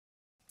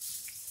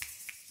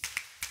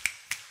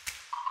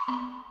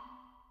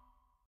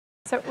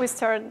So we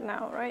start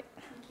now, right?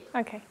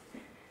 Okay.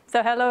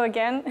 So hello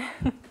again,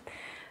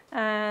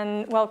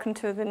 and welcome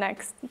to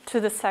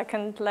the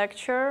second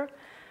lecture.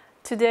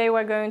 Today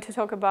we're going to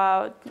talk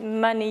about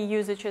money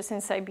usages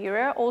in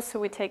Siberia. Also,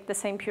 we take the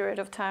same period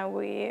of time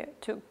we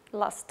took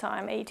last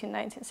time, 18th,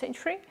 19th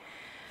century.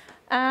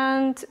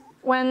 And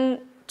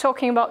when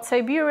talking about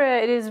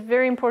Siberia, it is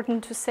very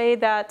important to say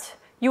that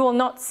you will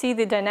not see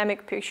the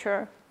dynamic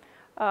picture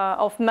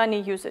of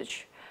money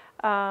usage.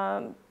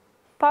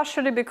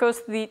 Partially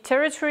because the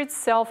territory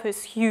itself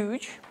is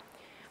huge,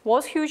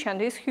 was huge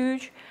and is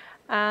huge,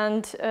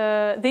 and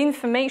the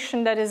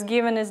information that is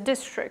given is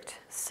discrete.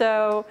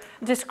 So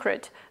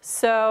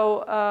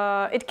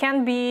it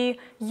can be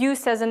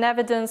used as an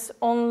evidence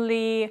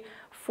only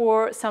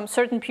for some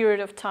certain period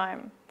of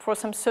time, for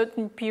some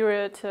certain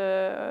period,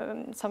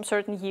 some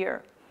certain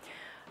year.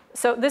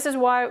 So this is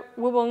why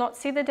we will not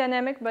see the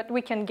dynamic, but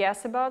we can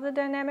guess about the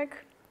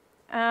dynamic.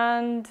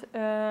 And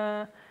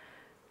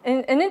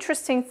an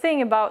interesting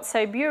thing about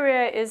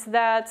Siberia is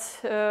that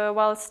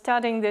while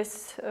studying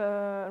this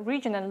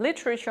region and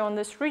literature on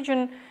this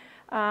region,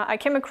 I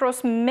came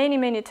across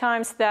many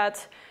times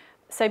that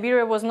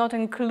Siberia was not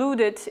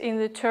included in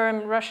the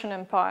term Russian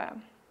Empire.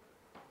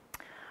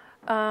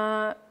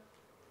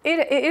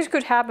 It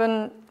could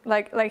happen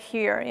like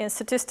here in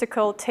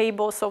statistical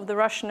tables of the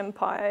Russian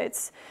Empire.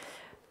 It's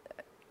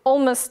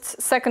almost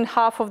second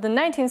half of the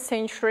 19th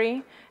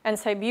century, and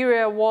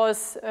Siberia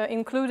was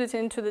included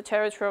into the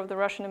territory of the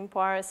Russian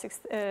Empire since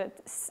the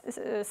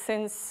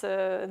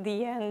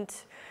end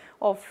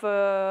of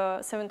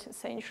 17th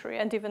century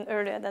and even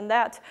earlier than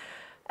that.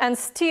 And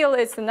still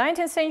it's the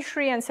 19th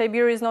century and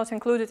Siberia is not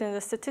included in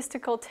the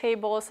statistical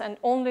tables, and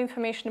only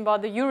information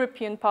about the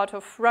European part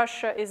of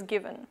Russia is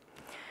given.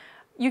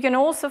 You can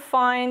also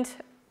find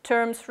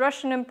terms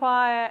Russian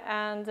Empire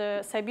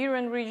and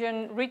Siberian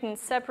region written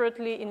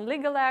separately in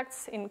legal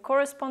acts, in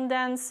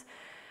correspondence.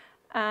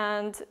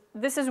 And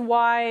this is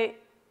why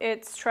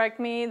it struck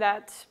me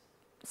that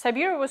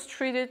Siberia was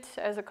treated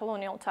as a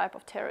colonial type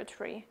of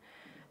territory,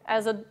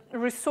 as a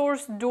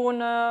resource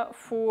donor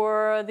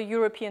for the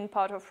European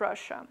part of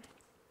Russia.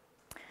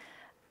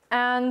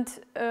 And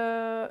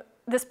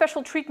the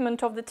special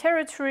treatment of the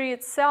territory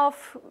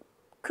itself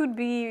could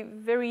be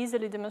very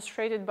easily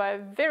demonstrated by a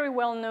very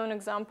well-known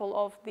example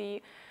of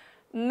the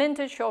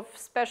mintage of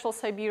special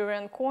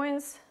Siberian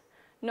coins,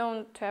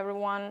 known to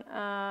everyone,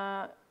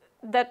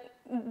 that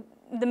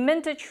the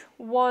mintage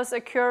was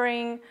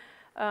occurring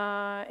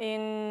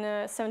in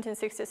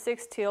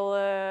 1766 till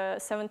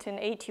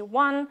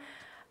 1781.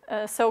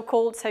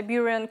 So-called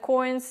Siberian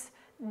coins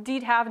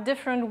did have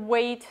different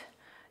weight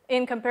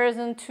in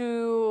comparison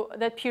to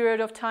that period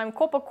of time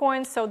copper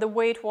coins. So the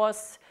weight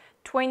was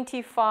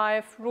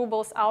 25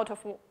 rubles out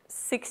of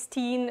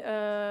 16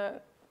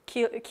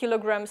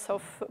 kilograms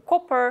of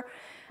copper.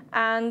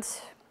 And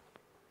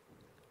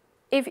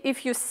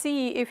if you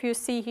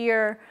see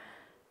here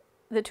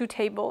the two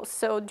tables,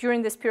 so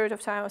during this period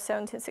of time of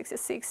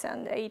 1766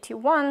 and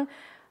 81,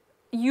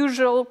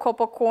 usual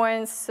copper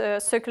coins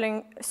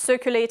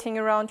circulating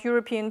around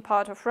European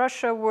part of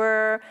Russia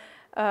were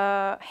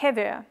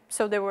heavier.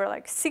 So they were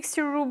like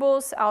 60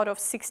 rubles out of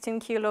 16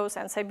 kilos,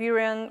 and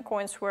Siberian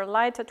coins were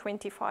lighter,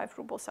 25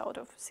 rubles out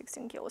of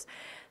 16 kilos.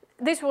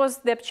 This was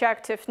the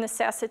objective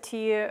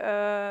necessity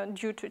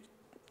due to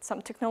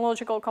some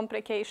technological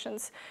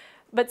complications,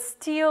 but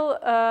still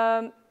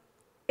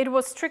it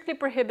was strictly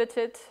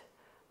prohibited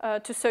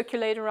to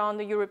circulate around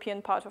the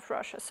European part of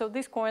Russia. So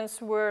these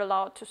coins were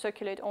allowed to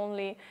circulate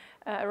only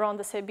around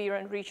the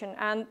Siberian region.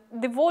 And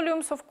the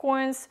volumes of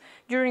coins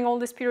during all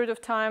this period of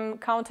time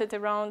counted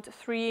around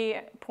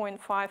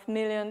 3.5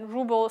 million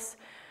rubles.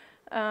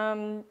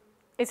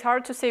 It's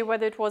hard to say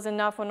whether it was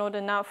enough or not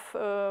enough,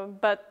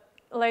 but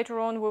later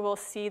on we will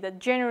see that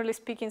generally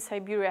speaking,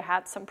 Siberia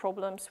had some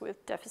problems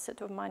with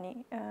deficit of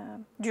money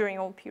during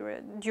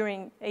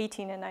 18th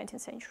and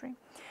 19th century.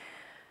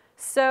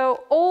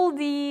 So all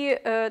the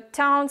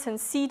towns and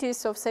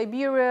cities of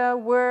Siberia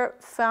were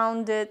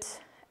founded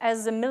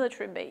as a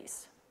military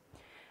base.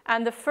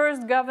 And the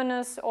first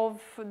governors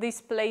of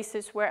these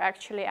places were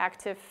actually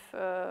active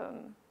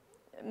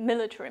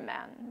military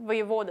men,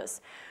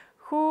 voyevodas,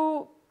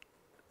 who,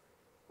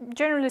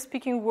 generally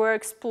speaking, were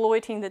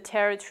exploiting the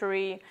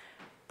territory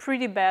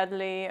pretty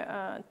badly,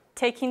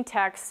 taking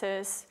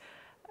taxes.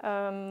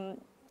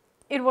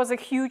 It was a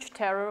huge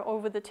terror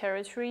over the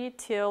territory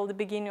till the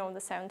beginning of the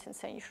 17th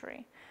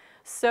century.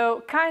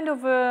 So kind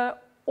of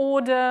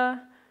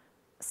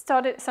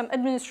some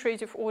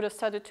administrative order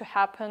started to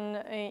happen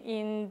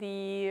in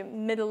the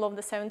middle of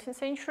the 17th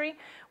century,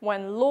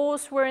 when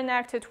laws were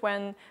enacted,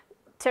 when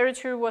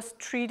territory was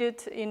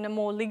treated in a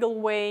more legal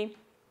way.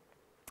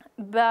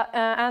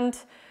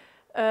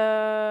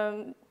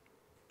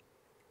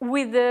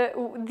 With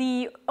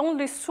the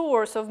only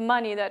source of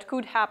money that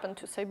could happen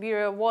to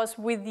Siberia was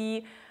with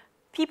the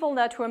people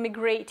that were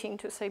migrating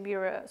to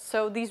Siberia.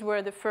 So these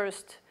were the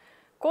first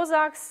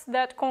Cossacks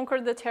that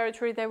conquered the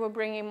territory, they were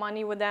bringing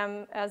money with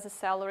them as a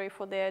salary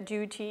for their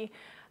duty.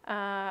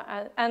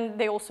 And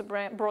they also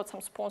brought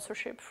some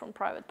sponsorship from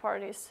private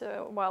parties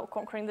while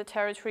conquering the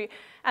territory.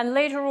 And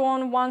later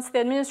on, once the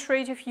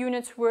administrative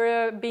units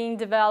were being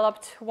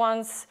developed,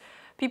 once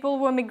people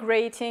were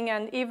migrating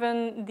and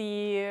even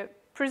the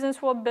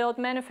prisons were built,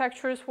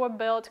 manufacturers were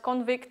built,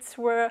 convicts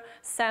were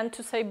sent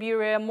to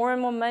Siberia, more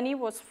and more money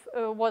was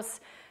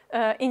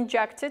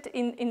injected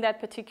in that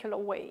particular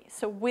way.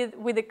 So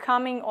with the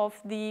coming of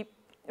the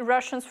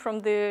Russians from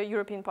the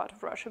European part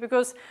of Russia,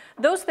 because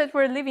those that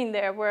were living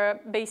there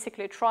were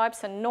basically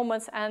tribes and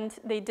nomads, and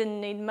they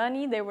didn't need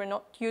money, they were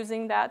not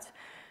using that.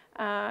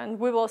 And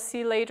we will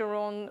see later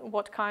on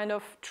what kind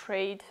of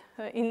trade,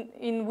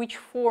 in which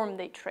form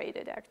they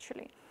traded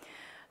actually.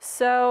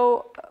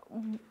 So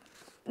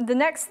the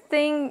next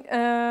thing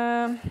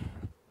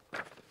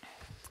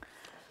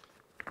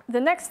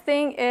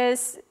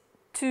is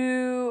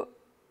to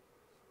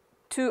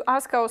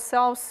ask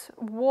ourselves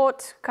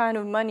what kind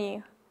of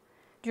money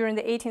during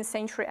the 18th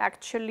century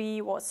actually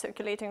was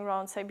circulating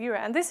around Siberia.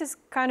 And this is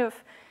kind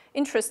of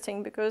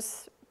interesting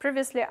because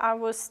previously I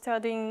was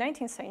studying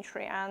 19th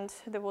century and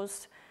there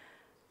was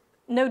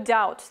no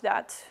doubt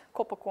that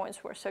copper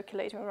coins were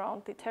circulating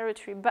around the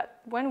territory.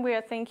 But when we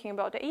are thinking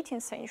about the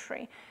 18th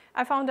century,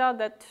 I found out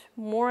that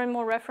more and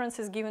more reference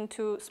is given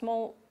to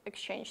small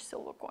exchange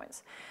silver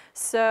coins.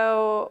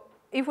 So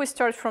if we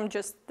start from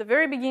just the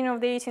very beginning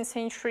of the 18th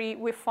century,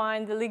 we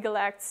find the legal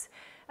acts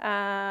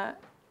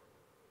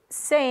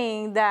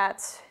saying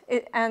that,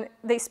 and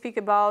they speak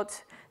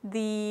about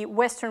the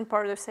western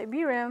part of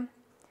Siberia.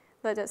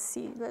 Let us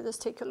see, let us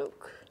take a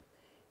look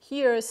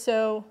here.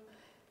 So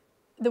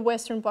the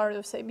western part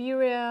of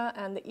Siberia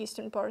and the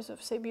eastern part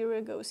of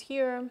Siberia goes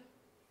here.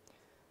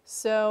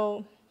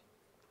 So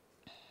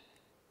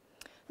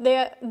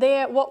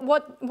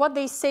what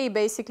they say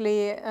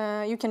basically,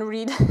 you can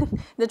read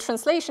the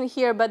translation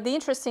here, but the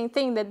interesting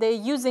thing that they're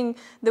using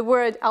the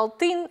word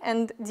altin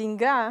and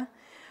dinga,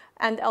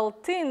 and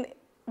altin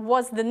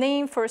was the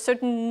name for a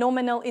certain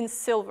nominal in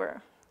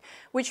silver,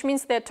 which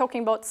means they're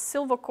talking about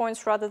silver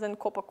coins rather than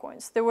copper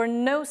coins. There were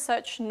no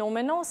such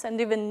nominals and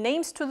even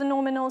names to the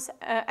nominals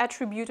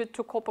attributed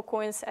to copper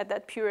coins at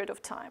that period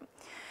of time.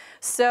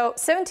 So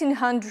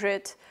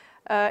 1700,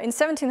 in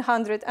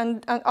 1700,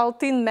 and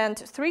altin meant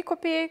 3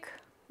 kopeek,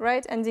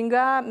 right? And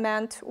dinga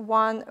meant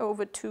 1/2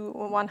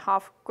 or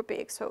 1/2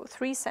 kopeek, so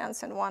 3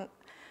 cents and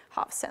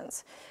 1/2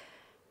 cents.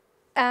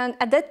 And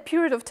at that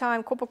period of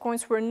time, copper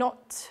coins were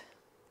not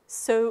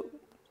so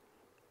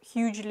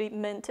hugely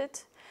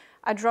minted.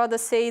 I'd rather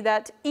say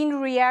that in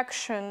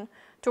reaction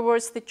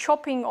towards the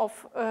chopping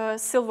of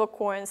silver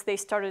coins, they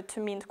started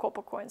to mint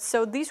copper coins.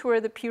 So these were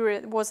the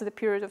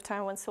period of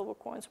time when silver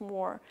coins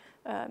were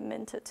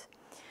minted.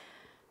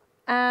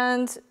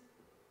 And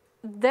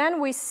then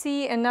we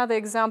see another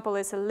example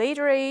is a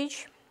later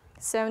age,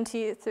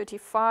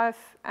 1735,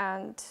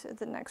 and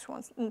the next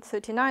one,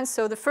 39.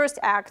 So the first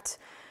act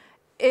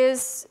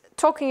is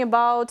talking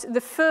about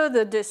the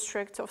further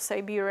district of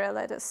Siberia.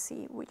 Let us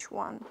see which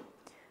one.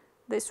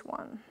 This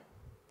one,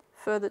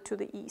 further to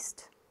the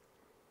east.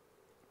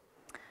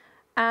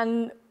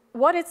 And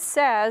what it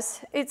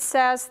says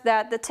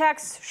that the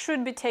tax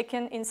should be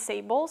taken in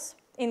sables,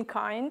 in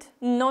kind,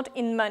 not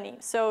in money.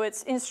 So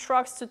it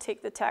instructs to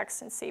take the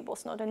tax in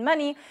sables, not in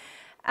money.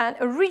 And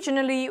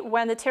originally,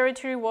 when the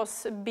territory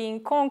was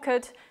being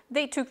conquered,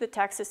 they took the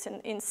taxes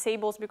in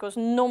sables because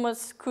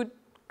nomads could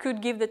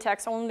give the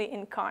tax only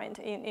in kind.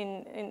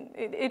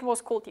 It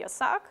was called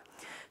yasak.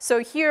 So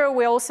here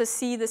we also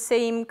see the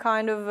same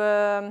kind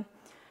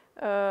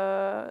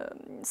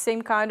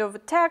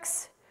of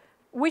tax,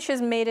 which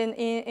is made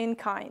in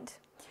kind.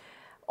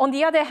 On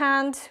the other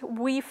hand,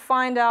 we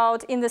find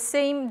out in the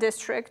same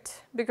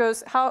district,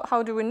 because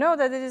how do we know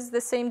that it is the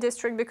same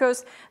district?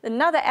 Because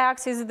another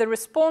act is the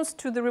response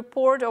to the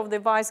report of the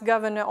vice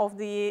governor of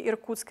the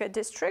Irkutsk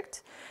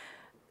district,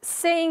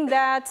 saying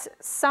that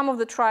some of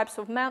the tribes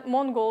of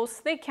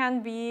Mongols, they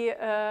can be,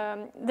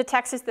 the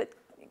taxes that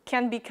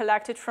can be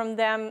collected from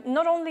them,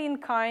 not only in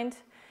kind,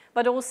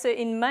 but also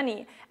in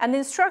money. And the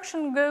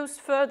instruction goes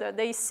further.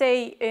 They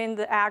say in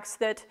the acts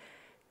that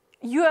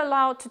you're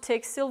allowed to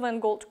take silver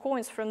and gold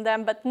coins from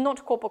them, but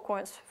not copper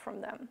coins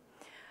from them,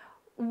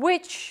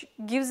 which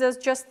gives us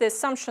just the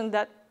assumption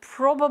that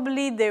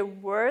probably there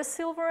were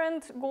silver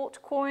and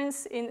gold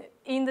coins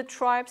in the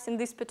tribes, in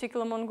these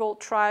particular Mongol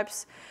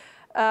tribes,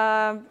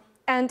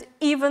 and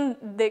even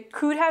there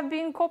could have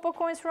been copper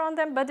coins around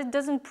them, but it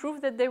doesn't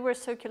prove that they were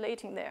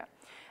circulating there.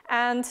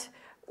 And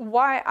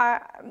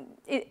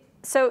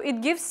so it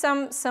gives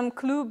some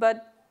clue,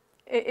 but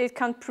it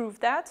can't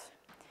prove that.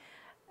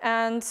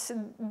 And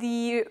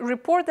the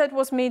report that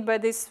was made by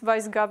this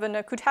vice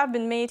governor could have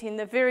been made in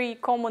a very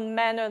common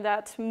manner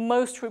that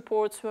most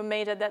reports were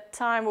made at that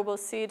time. We will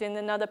see it in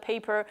another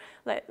paper,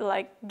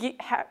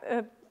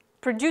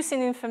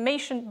 producing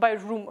information by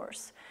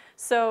rumors.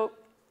 So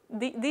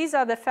these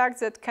are the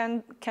facts that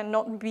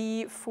cannot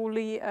be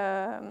fully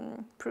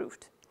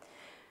proved.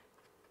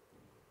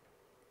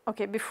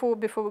 okay, before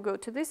we go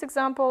to this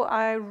example,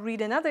 I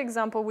read another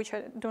example, which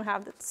I don't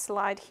have the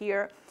slide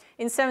here.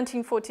 In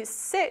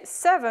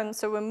 1747,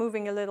 so we're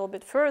moving a little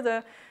bit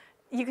further,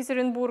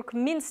 Yekaterinburg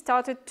Mint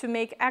started to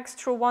make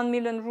extra 1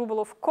 million ruble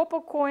of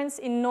copper coins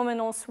in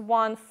nominals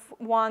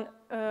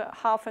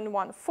 1/2 and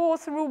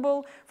 1/4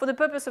 ruble for the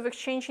purpose of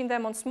exchanging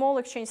them on small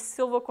exchange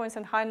silver coins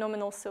and high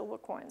nominal silver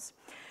coins.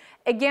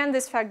 Again,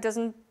 this fact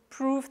doesn't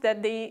prove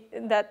that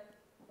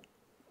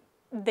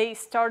they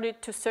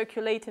started to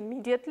circulate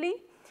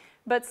immediately,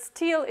 but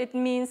still it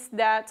means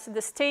that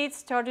the state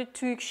started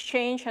to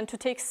exchange and to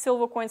take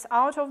silver coins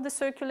out of the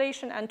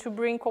circulation and to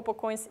bring copper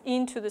coins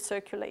into the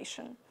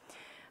circulation.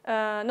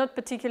 Not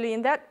particularly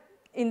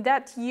in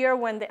that year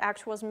when the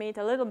act was made,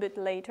 a little bit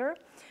later,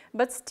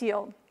 but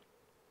still.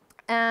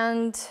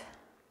 And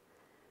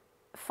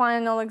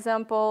final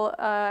example,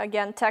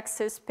 again,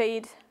 taxes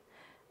paid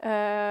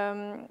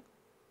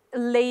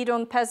laid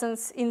on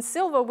peasants in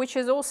silver, which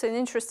is also an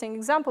interesting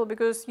example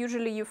because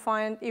usually you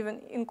find,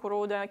 even in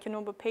Kuroda,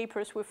 Kinobu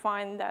papers, we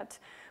find that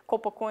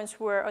copper coins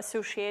were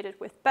associated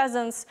with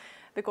peasants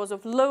because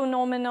of low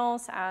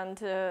nominals and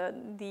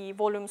the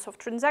volumes of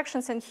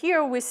transactions. And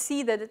here we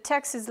see that the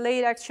tax is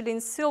laid actually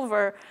in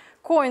silver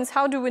coins.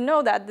 How do we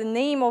know that? The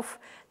name of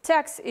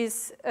tax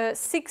is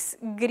 6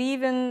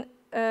 hryvnia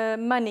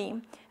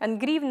money. And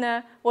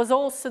hryvnia was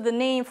also the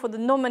name for the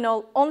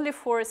nominal only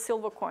for a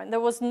silver coin. There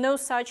was no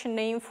such a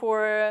name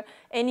for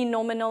any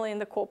nominal in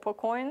the copper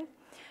coin.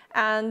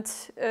 And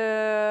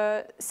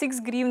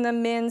 6 hryvnia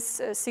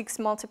means 6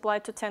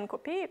 multiplied to 10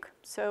 kopeek.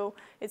 So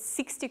it's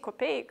 60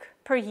 kopeek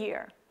per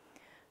year.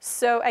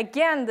 So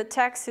again, the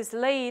tax is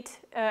laid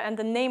and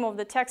the name of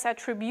the tax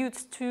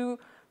attributes to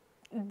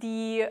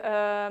the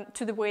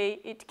way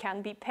it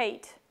can be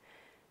paid.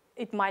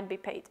 It might be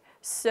paid.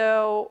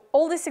 So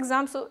all these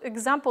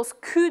examples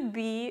could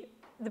be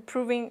the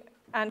proving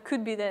and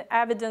could be the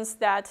evidence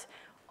that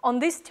on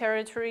this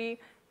territory,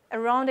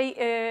 around the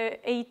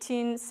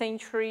 18th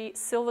century,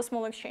 silver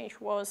small exchange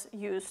was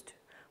used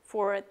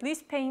for at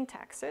least paying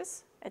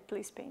taxes,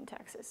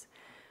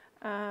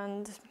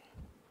 And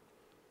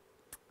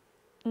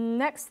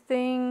next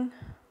thing,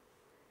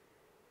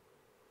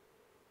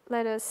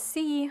 let us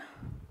see.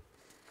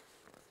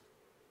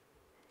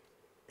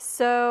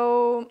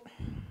 So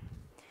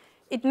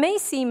it may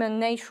seem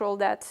unnatural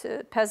that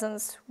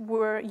peasants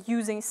were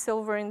using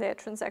silver in their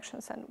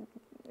transactions, and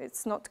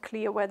it's not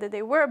clear whether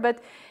they were, but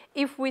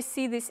if we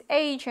see this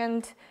age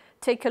and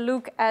take a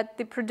look at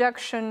the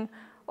production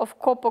of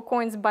copper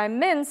coins by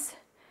mints,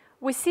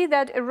 we see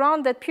that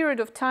around that period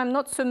of time,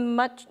 not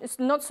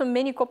so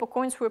many copper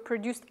coins were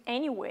produced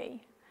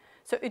anyway.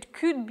 So it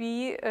could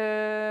be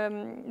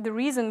the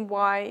reason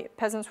why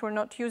peasants were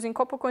not using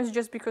copper coins,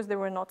 just because there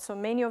were not so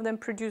many of them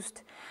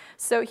produced.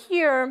 So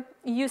here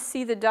you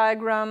see the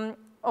diagram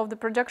of the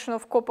production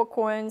of copper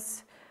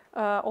coins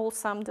all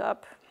summed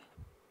up.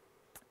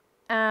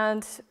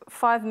 And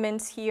 5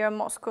 mints here,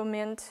 Moscow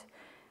Mint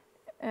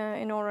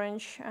in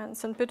orange, and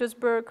St.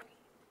 Petersburg,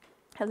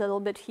 a little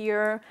bit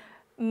here.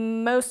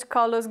 Most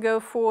colors go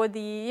for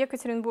the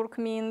Yekaterinburg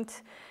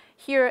Mint.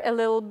 Here a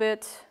little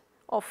bit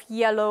of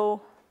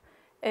yellow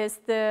is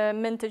the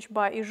mintage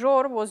by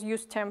Izhor, was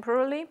used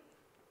temporarily.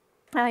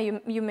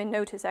 You may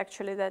notice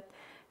actually that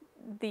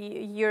the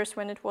years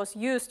when it was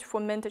used for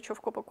mintage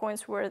of copper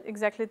coins were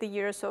exactly the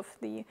years of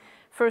the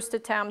first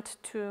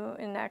attempt to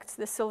enact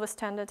the silver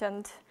standard,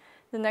 and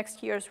the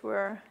next years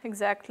were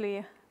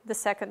exactly the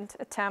second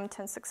attempt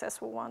and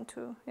successful one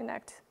to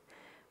enact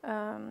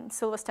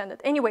silver standard.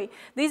 Anyway,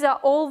 these are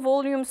all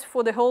volumes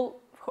for the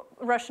whole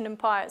Russian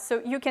Empire.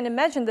 So you can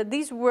imagine that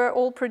these were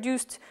all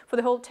produced for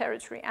the whole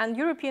territory, and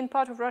European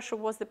part of Russia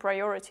was the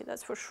priority,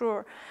 that's for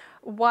sure,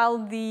 while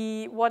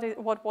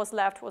what was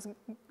left was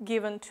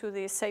given to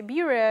the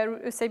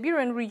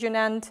Siberian region.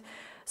 And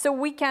so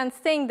we can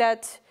think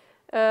that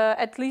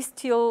at least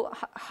till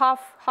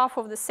half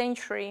of the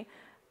century,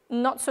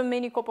 not so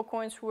many copper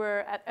coins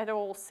were at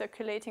all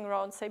circulating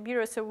around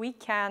Siberia, so we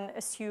can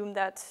assume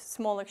that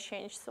small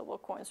exchange silver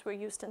coins were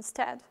used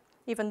instead,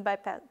 even by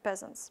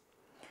peasants.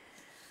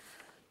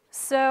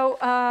 So,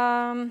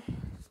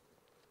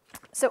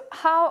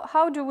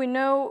 how do we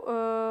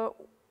know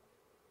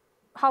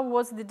how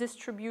was the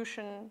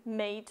distribution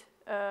made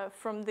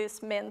from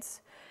these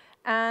mints?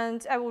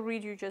 And I will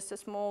read you just a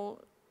small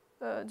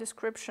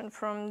description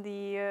from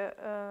the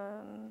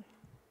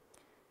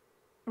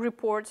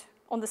report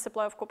on the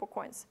supply of copper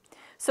coins.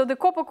 So the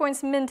copper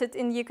coins minted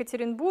in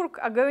Yekaterinburg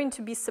are going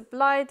to be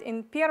supplied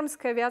in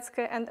Permskaya,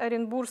 Vyatskaya, and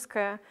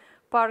Orenburskaya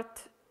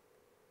part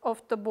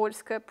of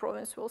Tobolskaya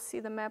province. We'll see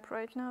the map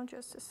right now,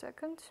 just a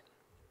second.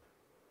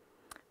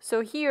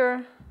 So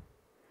here,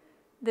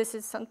 this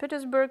is St.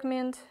 Petersburg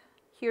Mint,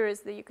 here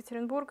is the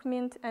Yekaterinburg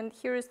Mint, and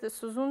here is the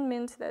Suzun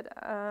Mint that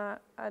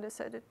I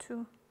decided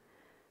to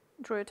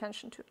draw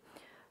attention to.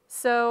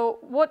 So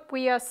what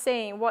we are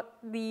saying, what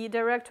the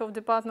director of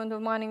Department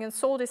of Mining and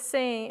Salt is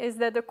saying, is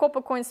that the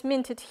copper coins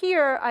minted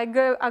here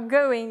are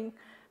going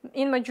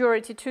in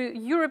majority to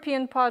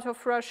European part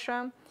of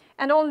Russia,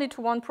 and only to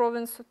one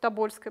province,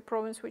 Tobolskaya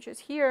province, which is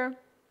here.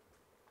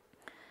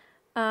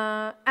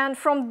 And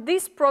from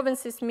these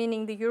provinces,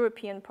 meaning the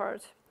European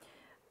part,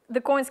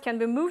 the coins can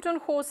be moved on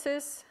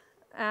horses,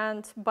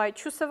 and by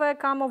Chusovaya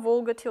Kama,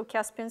 Volga till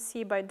Caspian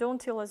Sea, by Don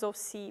till Azov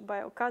Sea,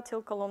 by Oka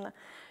till Kolomna.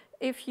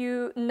 If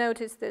you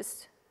notice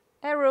these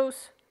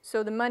arrows,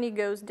 so the money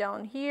goes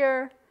down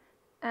here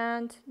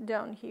and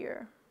down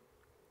here.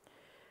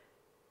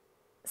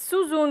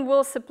 Suzun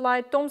will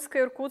supply Tomska,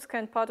 Irkutsk,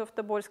 and part of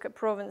the Tobolska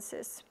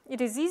provinces.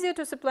 It is easier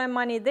to supply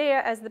money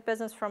there as the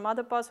peasants from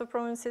other parts of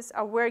provinces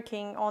are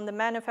working on the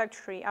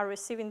manufactory, are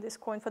receiving this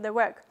coin for their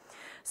work.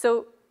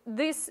 So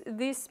this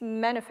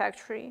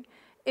manufactory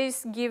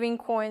is giving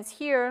coins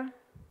here,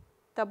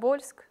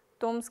 Tobolsk,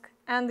 Tomsk,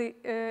 and the,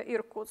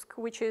 Irkutsk,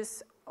 which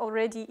is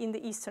already in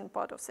the eastern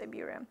part of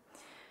Siberia.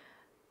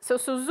 So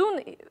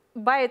Suzun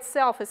by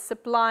itself is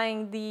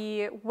supplying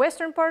the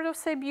western part of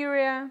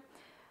Siberia.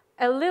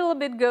 A little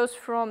bit goes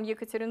from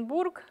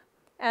Yekaterinburg,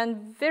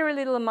 and very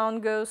little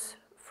amount goes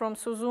from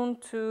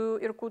Suzun to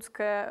Irkutsk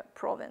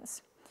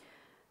province.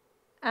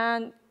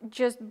 And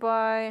just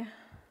by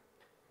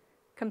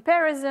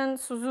comparison,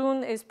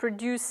 Suzun is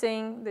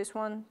producing, this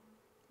one,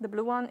 the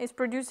blue one, is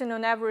producing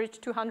on average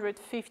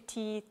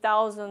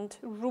 250,000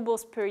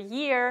 rubles per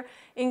year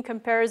in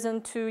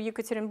comparison to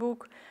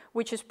Yekaterinburg,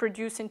 which is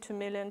producing 2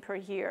 million per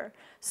year.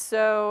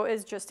 So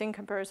it's just in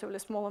comparatively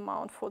small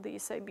amount for the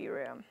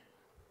Siberia.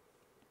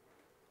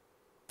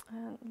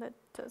 And let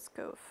us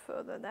go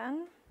further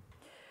then.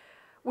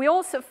 We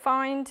also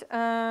find,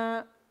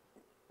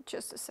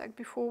 just a sec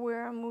before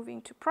we're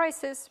moving to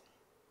prices,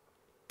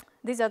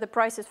 these are the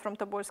prices from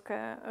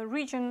Tobolska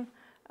region.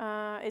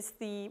 It's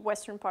the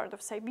western part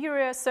of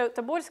Siberia. So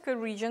Tobolska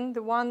region,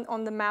 the one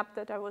on the map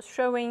that I was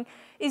showing,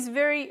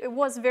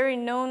 was very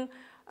known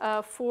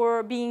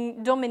for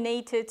being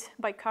dominated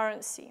by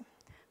currency,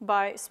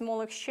 by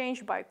small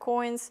exchange, by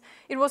coins.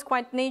 It was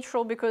quite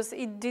natural because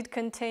it did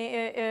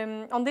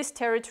contain, on this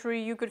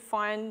territory you could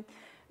find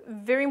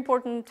very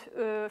important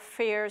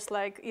fairs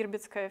like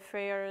Irbitskaya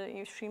fair,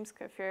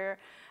 Yushrimskaya fair,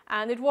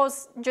 and it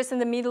was just in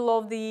the middle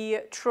of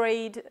the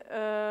trade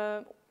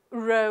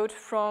road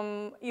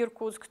from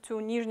Irkutsk to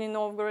Nizhny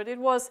Novgorod. It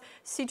was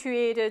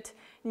situated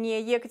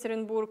near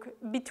Yekaterinburg,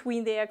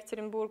 between the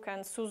Yekaterinburg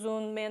and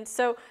Suzun.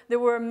 So there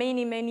were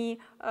many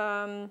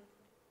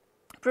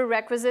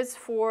prerequisites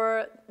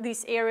for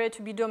this area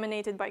to be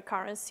dominated by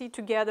currency,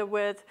 together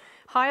with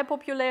higher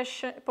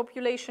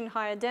population,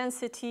 higher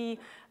density.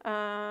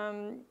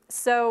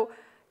 So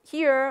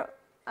here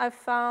I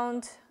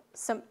found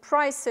some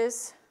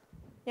prices.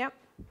 Yeah,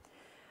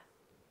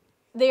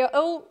 they are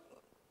all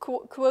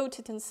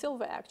quoted in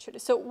silver, actually.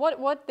 So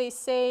what they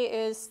say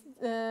is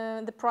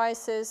the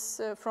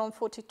prices from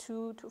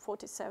 42 to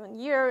 47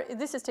 year.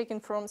 This is taken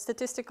from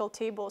statistical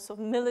tables of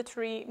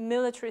military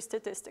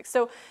statistics.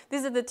 So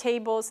these are the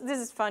tables. This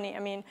is funny. I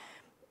mean,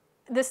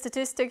 the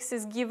statistics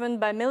is given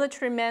by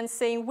military men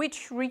saying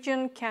which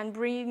region can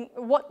bring,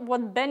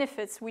 what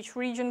benefits which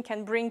region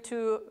can bring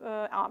to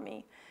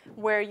army,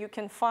 where you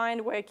can find,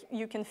 where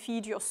you can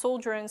feed your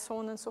soldier, and so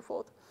on and so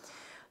forth.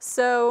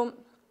 So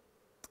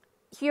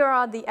here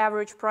are the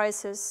average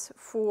prices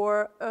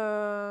for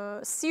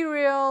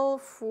cereal,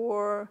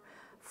 for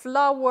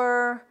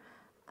flour,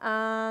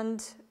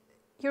 and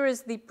here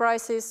is the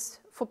prices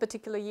for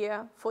particular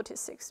year,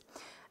 46.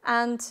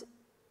 And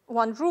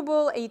 1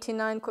 ruble,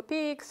 89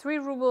 kopeek, 3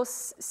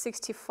 rubles,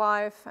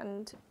 65,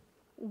 and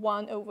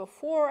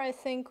 1/4, I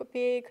think,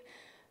 kopeek,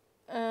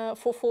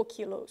 for 4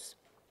 kilos.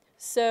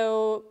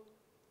 So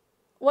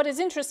what is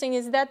interesting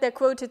is that they're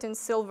quoted in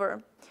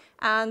silver.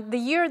 And the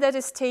year that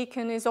is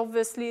taken is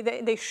obviously,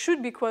 they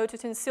should be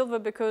quoted in silver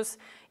because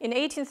in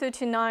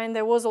 1839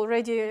 there was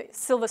already a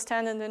silver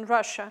standard in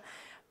Russia.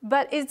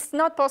 But it's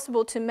not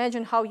possible to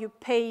imagine how you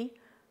pay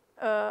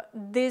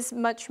this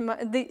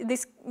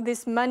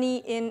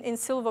money in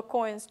silver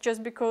coins,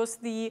 just because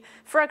the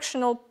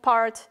fractional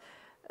part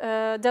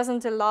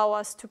doesn't allow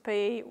us to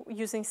pay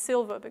using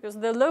silver, because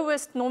the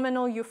lowest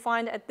nominal you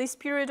find at this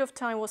period of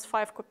time was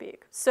 5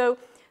 kopeek. So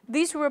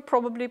these were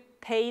probably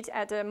paid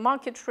at a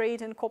market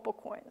rate in copper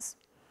coins.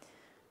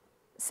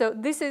 So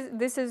this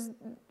is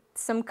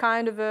some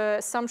kind of a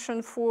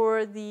assumption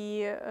for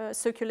the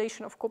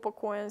circulation of copper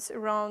coins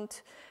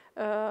around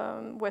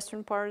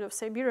western part of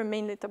Siberia,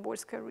 mainly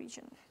Tobolska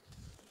region.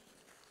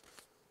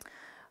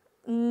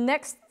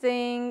 Next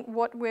thing,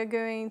 what we're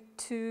going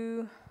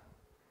to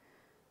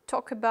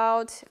talk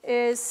about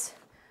is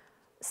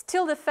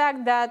still the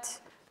fact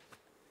that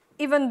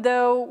even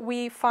though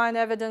we find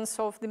evidence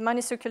of the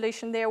money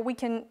circulation there, we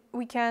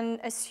can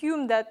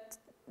assume that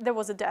there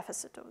was a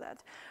deficit of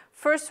that.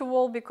 First of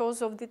all,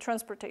 because of the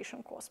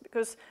transportation costs,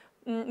 because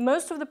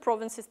most of the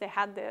provinces, they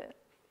had the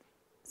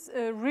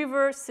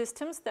river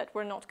systems that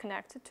were not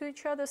connected to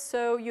each other,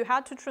 so you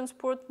had to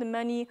transport the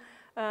money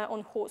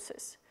on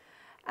horses.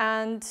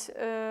 And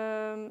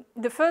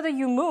the further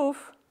you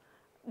move,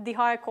 the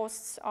higher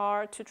costs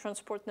are to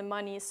transport the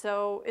money,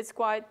 so it's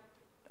quite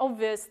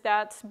obvious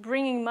that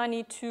bringing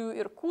money to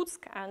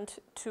Irkutsk and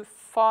to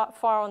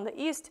far on the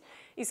east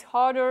is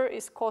harder,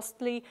 is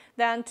costly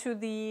than to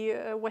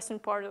the western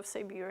part of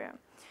Siberia.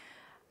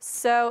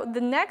 So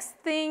the next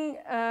thing,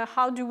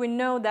 how do we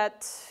know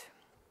that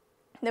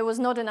there was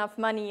not enough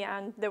money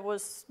and there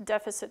was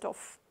deficit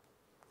of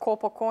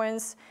copper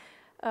coins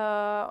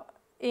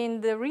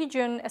in the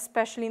region,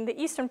 especially in the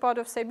eastern part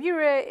of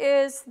Siberia,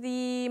 is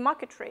the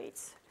market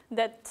rates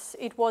that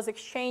it was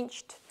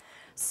exchanged.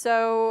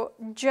 So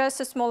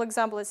just a small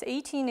example is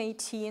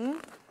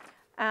 1818,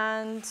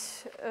 and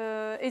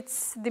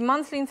it's the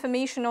monthly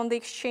information on the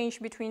exchange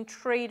between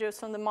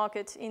traders on the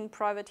market in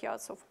private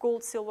yards of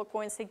gold, silver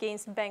coins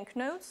against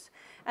banknotes,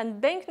 and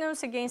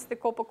banknotes against the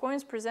copper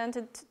coins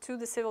presented to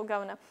the civil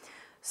governor.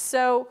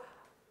 So,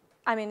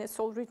 I mean, it's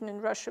all written in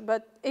Russian,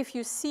 but if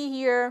you see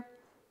here,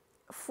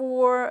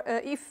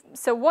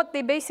 so what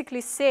they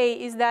basically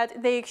say is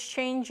that they're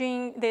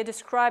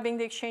describing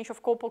the exchange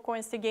of copper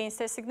coins against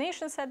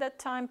assignations at that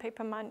time,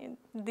 paper money,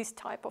 this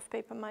type of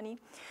paper money.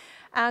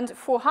 And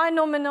for high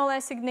nominal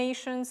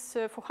assignations,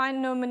 for high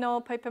nominal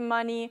paper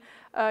money,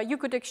 you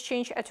could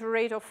exchange at a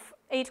rate of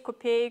 8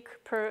 kopeek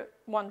per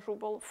 1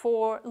 ruble.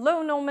 For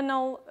low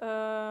nominal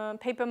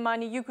paper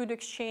money, you could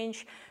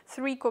exchange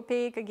 3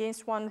 kopeek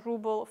against 1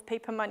 ruble of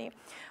paper money.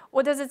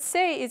 What does it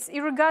say? It's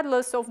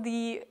irregardless of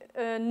the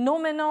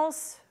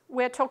nominals,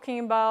 we're talking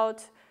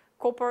about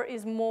copper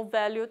is more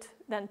valued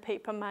than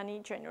paper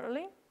money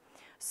generally.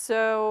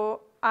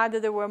 So either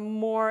there were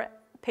more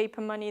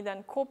paper money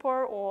than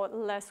copper or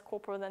less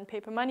copper than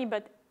paper money,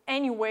 but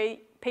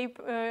anyway,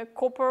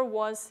 copper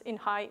was in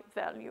high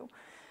value.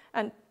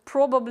 And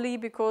probably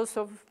because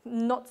of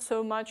not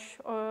so much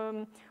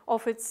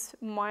of its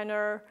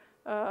minor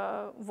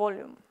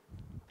volume.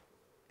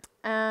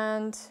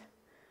 And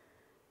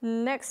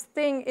next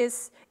thing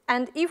is,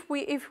 and if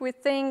we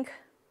think,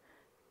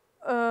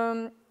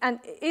 and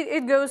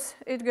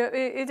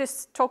it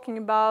is talking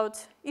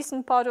about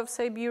eastern part of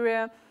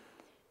Siberia.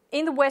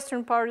 In the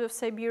western part of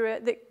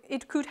Siberia,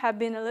 it could have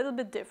been a little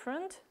bit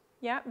different,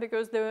 yeah,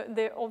 because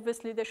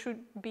obviously there should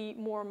be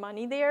more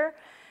money there,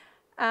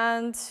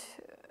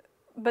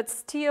 but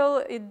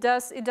still it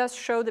does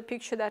show the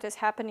picture that is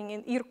happening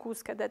in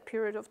Irkutsk at that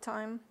period of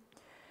time.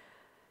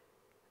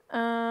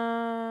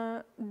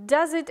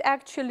 Does it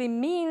actually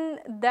mean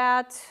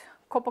that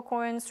copper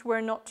coins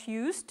were not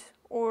used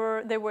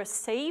or they were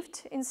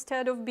saved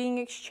instead of being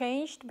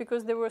exchanged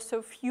because there were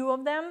so few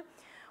of them?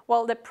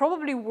 Well, they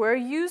probably were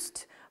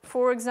used,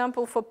 for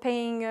example, for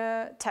paying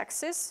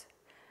taxes.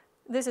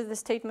 This is the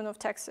statement of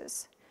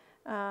taxes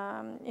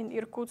in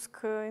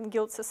Irkutsk in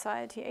Guild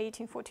Society,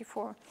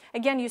 1844.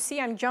 Again, you see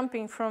I'm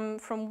jumping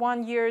from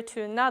one year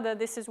to another.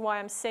 This is why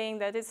I'm saying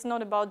that it's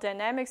not about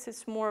dynamics,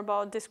 it's more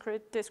about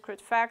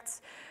discrete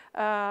facts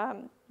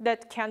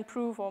that can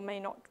prove or may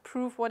not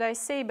prove what I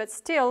say, but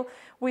still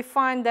we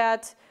find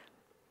that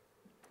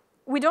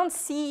we don't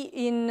see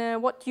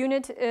in what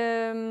unit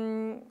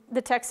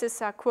the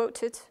taxes are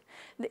quoted.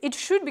 It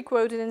should be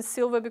quoted in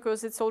silver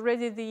because it's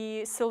already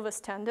the silver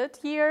standard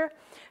year.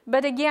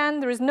 But again,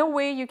 there is no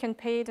way you can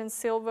pay it in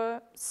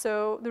silver,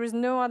 so there is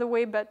no other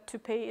way but to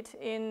pay it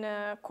in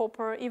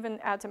copper, even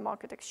at the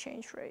market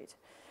exchange rate.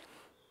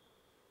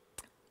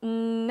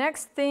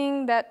 Next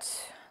thing that,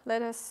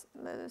 let us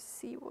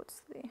see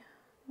what's the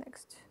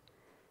next.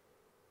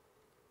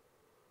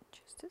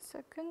 Just a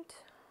second.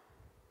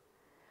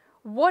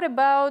 What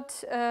about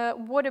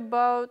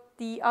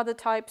the other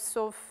types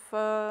of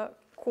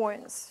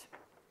coins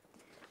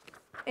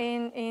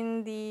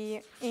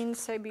in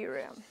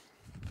Siberia?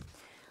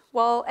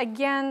 Well,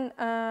 again,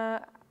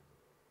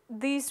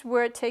 these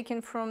were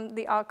taken from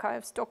the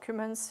archives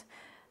documents,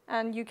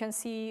 and you can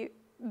see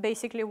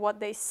basically what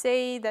they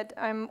say, that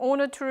I'm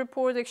honored to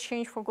report the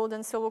exchange for gold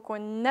and silver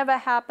coin never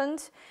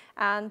happened,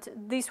 and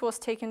this was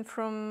taken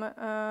from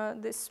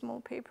this small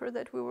paper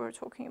that we were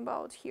talking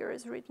about. Here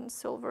is written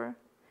silver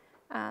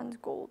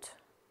and gold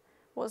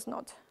was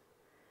not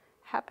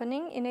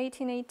happening in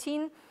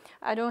 1818.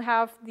 I don't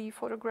have the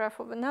photograph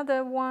of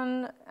another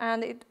one,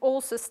 and it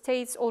also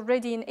states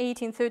already in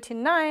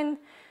 1839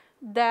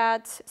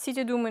 that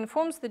City Duma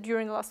informs that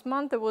during the last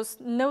month there was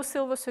no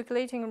silver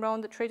circulating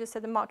around the traders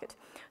at the market.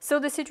 So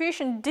the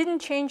situation didn't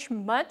change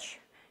much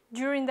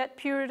during that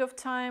period of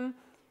time.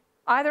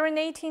 Either in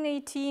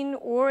 1818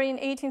 or in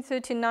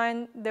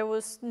 1839 there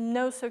was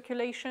no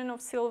circulation of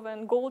silver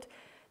and gold,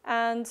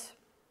 and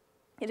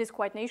it is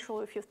quite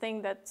natural if you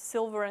think that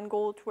silver and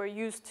gold were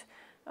used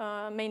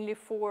mainly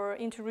for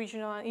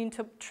interregional and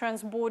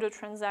trans-border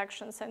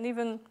transactions. And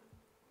even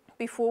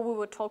before, we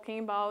were talking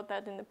about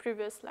that in the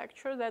previous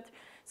lecture, that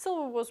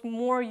silver was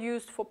more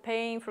used for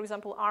paying, for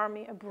example,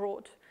 army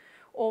abroad,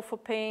 or for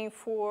paying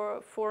for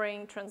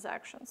foreign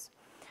transactions.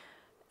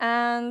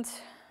 And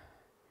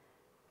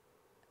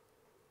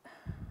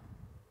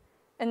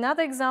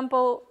another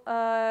example,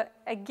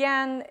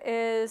 again,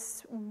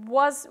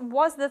 was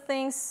the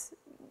things.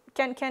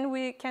 Can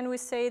we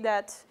say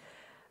that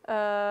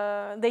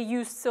they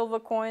used silver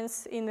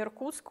coins in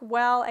Irkutsk?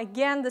 Well,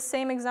 again, the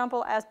same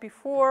example as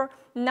before.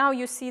 Now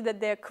you see that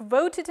they're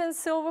quoted in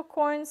silver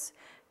coins,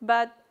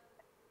 but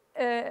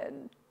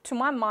to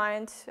my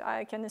mind,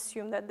 I can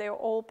assume that they're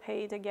all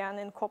paid again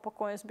in copper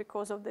coins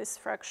because of this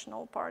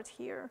fractional part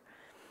here.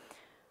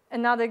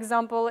 Another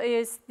example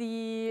is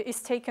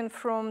taken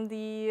from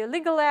the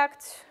Legal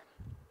Act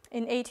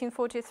in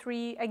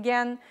 1843.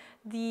 Again,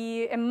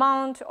 the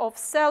amount of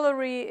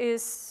salary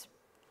this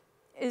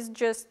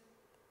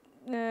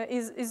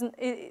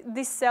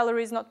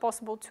salary is not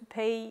possible to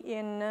pay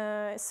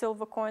in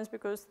silver coins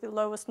because the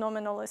lowest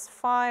nominal is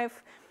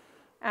 5,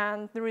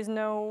 and there is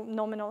no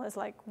nominal as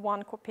like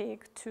 1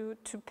 kopeek to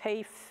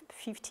pay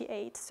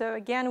 58. So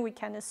again, we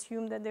can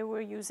assume that they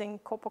were using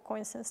copper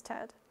coins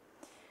instead.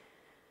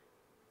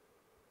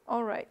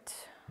 All right.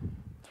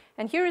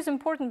 And here is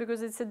important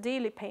because it's a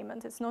daily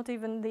payment. It's not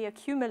even the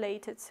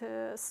accumulated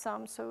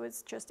sum. So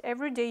it's just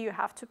every day you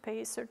have to pay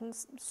a certain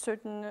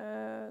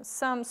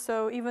sum.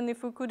 So even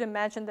if we could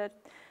imagine that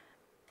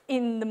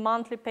in the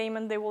monthly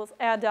payment they will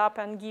add up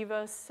and give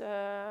us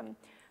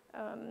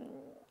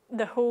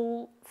the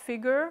whole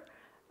figure,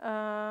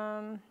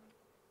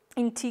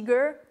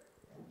 integer,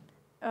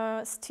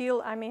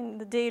 still, I mean,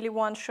 the daily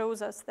one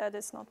shows us that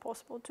it's not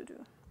possible to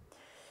do.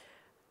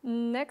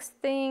 Next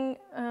thing,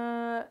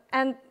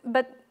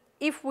 but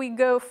if we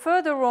go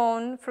further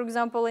on, for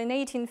example, in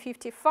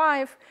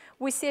 1855,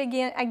 we see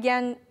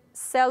again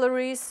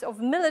salaries of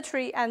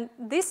military, and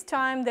this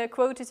time they're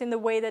quoted in the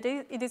way that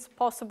it is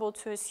possible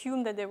to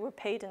assume that they were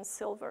paid in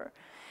silver.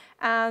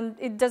 And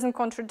it doesn't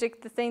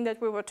contradict the thing that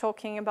we were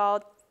talking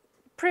about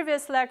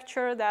previous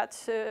lecture, that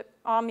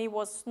army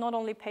was not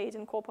only paid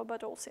in copper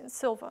but also in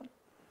silver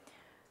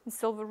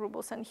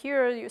rubles. And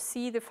here you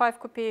see the 5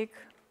 kopeek.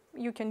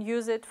 You can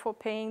use it for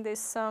paying this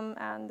sum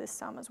and this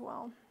sum as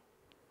well.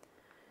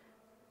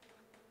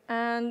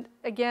 And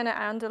again,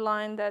 I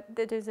underline that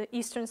that is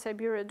Eastern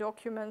Siberia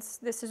documents.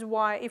 This is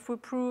why if we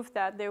prove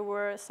that there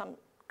were some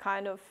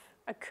kind of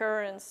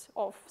occurrence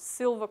of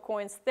silver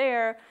coins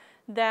there,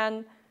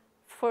 then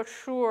for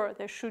sure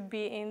there should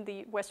be in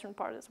the western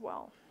part as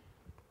well.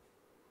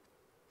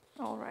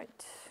 All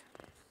right.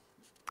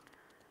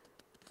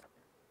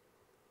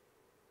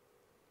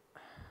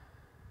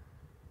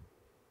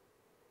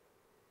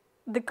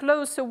 The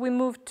closer we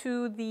move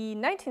to the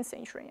 19th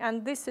century,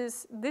 and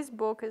this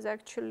book is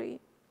actually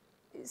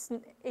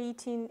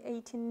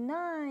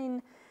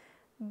 1889,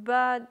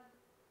 but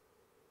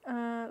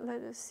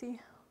let us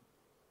see.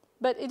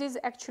 But it is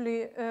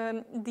actually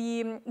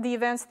the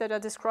events that are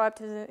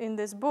described in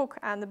this book,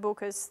 and the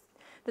book is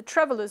the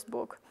traveler's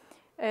book,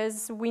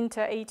 is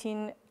winter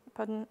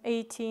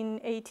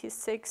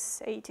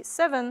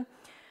 1886-87.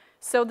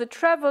 So the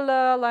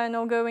traveler,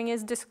 Lionel Going,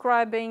 is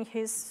describing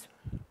his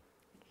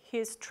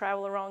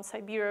travel around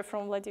Siberia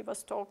from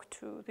Vladivostok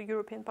to the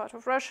European part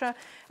of Russia.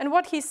 And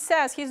what he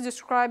says, he's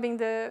describing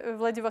the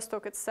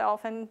Vladivostok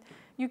itself, and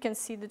you can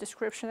see the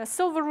description. A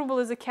silver ruble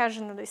is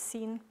occasionally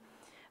seen,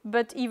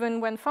 but even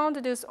when found,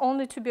 it is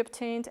only to be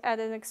obtained at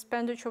an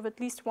expenditure of at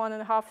least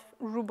 1.5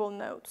 ruble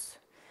notes.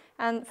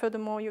 And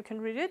furthermore, you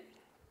can read it.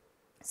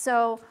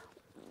 So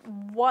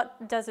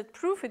what does it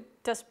prove? It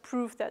does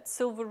prove that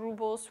silver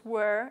rubles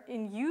were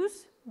in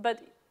use, but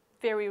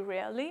very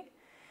rarely.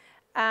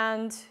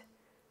 And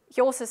he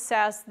also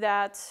says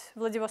that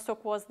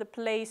Vladivostok was the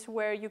place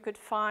where you could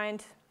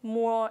find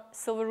more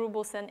silver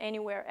rubles than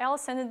anywhere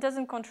else, and it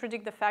doesn't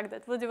contradict the fact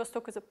that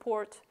Vladivostok is a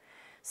port.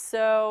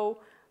 So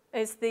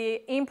it's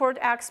the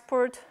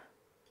import-export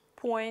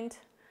point.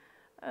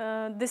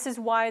 This is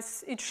why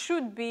it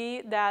should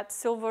be that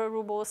silver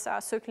rubles are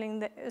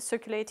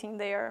circulating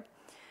there.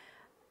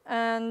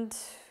 And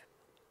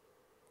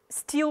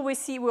still we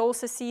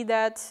also see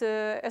that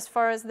as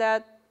far as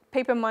that,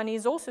 paper money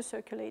is also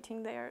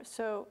circulating there.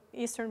 So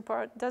eastern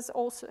part did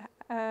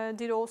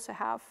also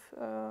have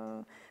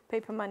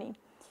paper money.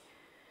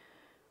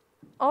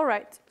 All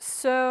right,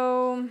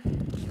 so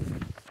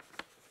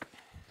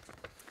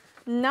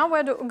now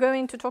we're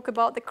going to talk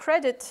about the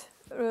credit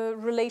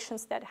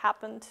relations that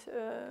happened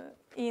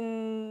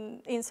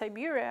in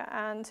Siberia.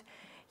 And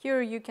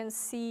here you can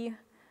see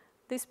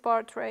this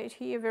part right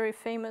here, very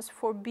famous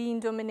for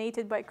being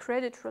dominated by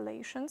credit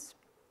relations.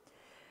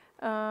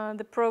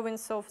 The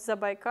province of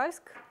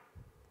Zabaikalsk,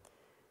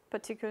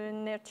 particularly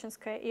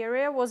Nerchinskaya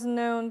area, was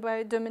known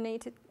by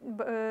dominated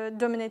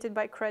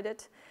by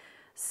credit.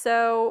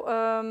 So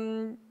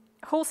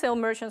wholesale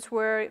merchants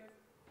were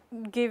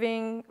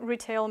giving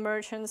retail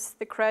merchants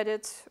the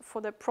credit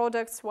for the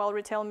products, while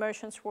retail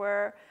merchants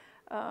were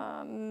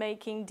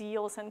making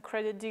deals and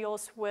credit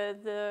deals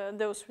with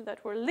those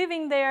that were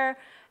living there.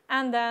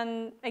 And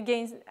then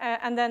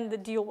the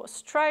deal was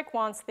struck.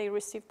 Once they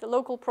received the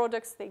local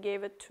products, they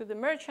gave it to the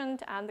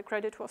merchant, and the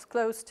credit was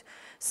closed.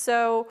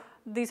 So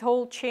this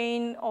whole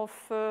chain of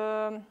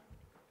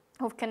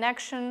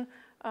connection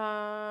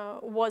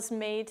was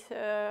made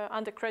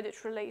under credit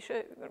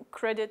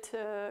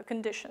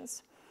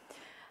conditions,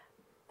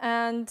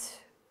 and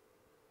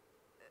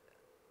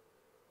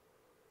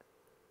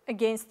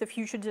against the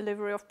future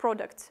delivery of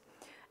products.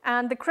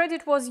 And the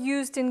credit was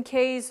used in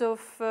case of,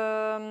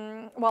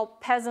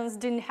 peasants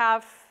didn't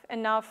have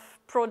enough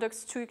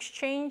products to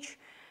exchange,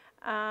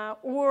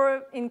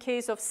 or in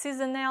case of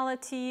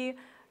seasonality,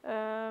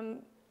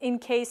 in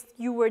case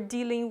you were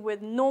dealing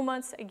with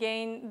nomads.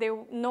 Again,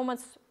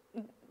 nomads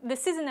the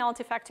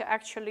seasonality factor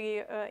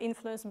actually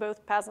influenced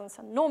both peasants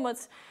and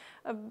nomads,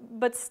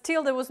 but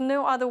still there was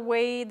no other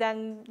way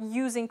than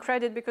using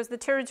credit because the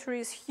territory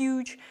is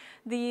huge.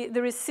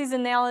 There is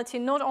seasonality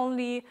not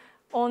only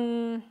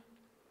on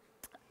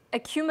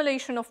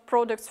accumulation of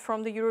products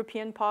from the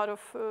European part of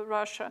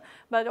Russia,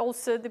 but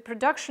also the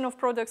production of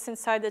products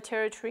inside the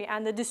territory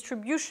and the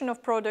distribution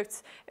of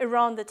products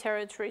around the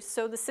territory.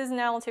 So the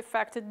seasonality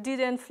factor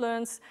did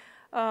influence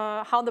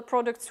how the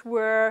products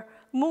were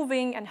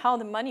moving and how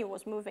the money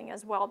was moving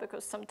as well,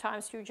 because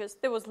sometimes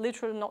there was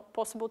literally not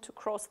possible to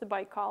cross the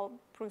Baikal,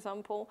 for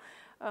example.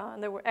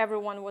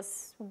 Everyone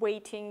was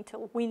waiting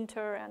till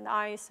winter and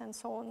ice and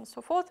so on and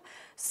so forth.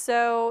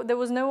 So there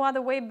was no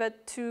other way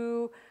but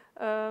to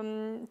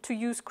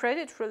use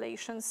credit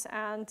relations,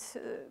 and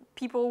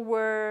people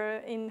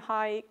were in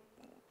high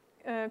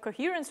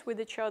coherence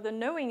with each other,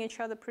 knowing each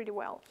other pretty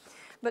well.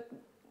 But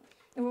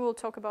we will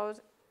talk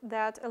about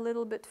that a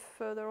little bit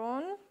further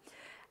on.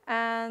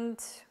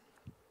 And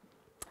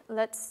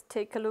let's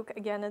take a look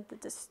again at the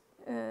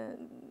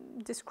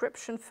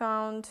description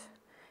found.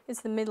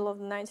 It's the middle of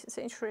the 19th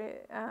century,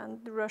 and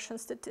the Russian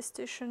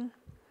statistician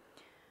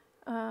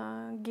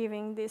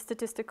giving the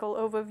statistical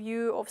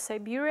overview of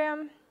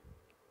Siberia.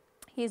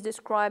 He's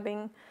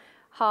describing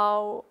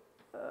how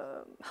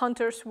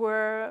hunters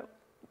were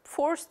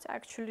forced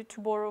actually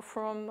to borrow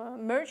from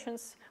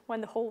merchants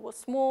when the hole was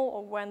small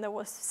or when there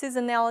was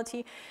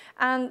seasonality.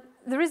 And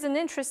there is an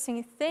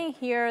interesting thing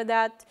here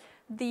that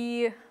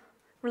the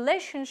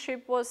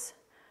relationship was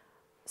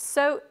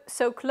so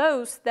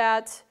close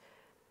that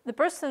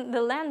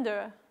the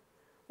lender,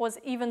 was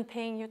even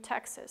paying you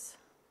taxes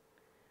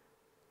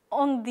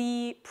on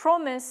the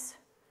promise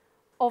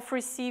of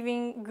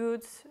receiving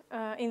goods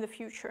in the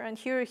future. And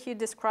here he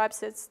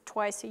describes it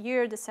twice a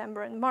year,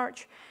 December and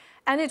March.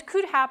 And it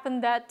could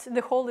happen that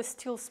the hole is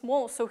still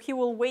small, so he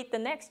will wait the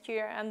next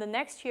year, and the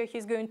next year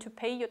he's going to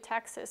pay your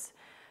taxes,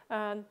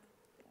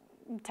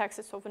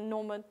 taxes of a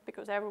nomad,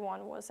 because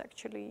everyone was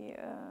actually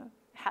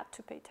had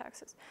to pay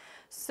taxes.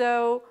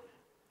 So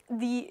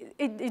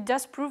it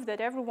does prove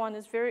that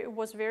everyone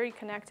was very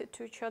connected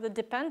to each other,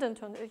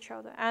 dependent on each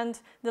other.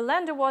 And the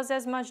lender was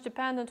as much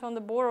dependent on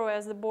the borrower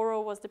as the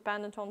borrower was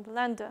dependent on the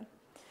lender.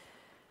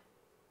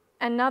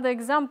 Another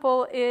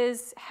example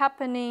is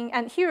happening,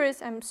 and here is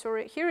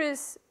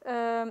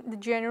the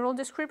general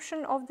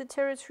description of the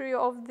territory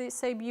of the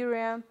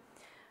Siberia,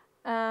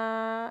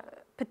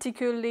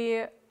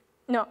 particularly,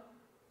 no,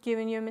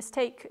 giving you a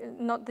mistake,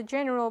 not the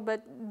general,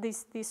 but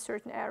this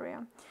certain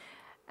area.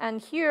 And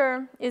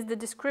here is the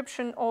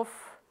description of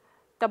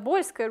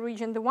Tobolskoye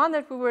region, the one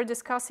that we were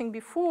discussing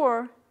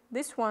before,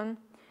 this one,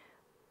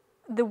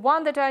 the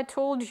one that I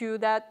told you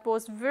that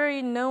was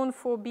very known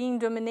for being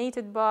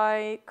dominated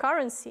by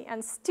currency,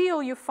 and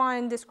still you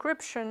find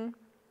description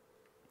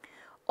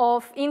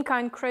of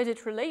in-kind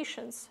credit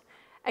relations,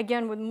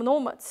 again with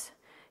nomads.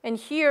 And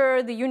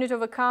here the unit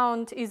of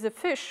account is a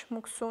fish,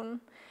 muksun,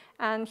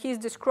 and he's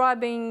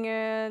describing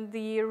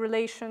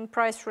the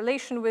price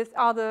relation with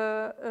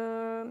other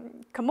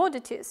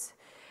commodities.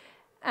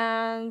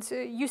 And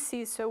you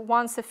see, so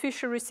once a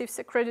fisher receives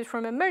a credit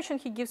from a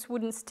merchant, he gives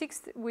wooden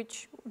sticks,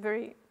 which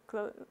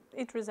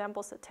it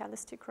resembles a tally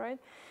stick, right?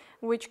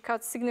 Which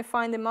cuts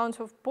signifying the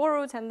amount of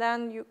borrowed, and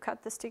then you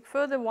cut the stick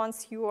further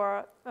once you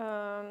are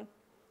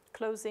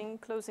closing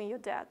your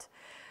debt.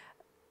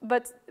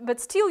 But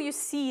still you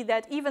see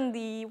that even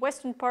the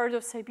western part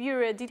of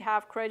Siberia did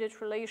have credit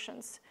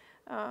relations.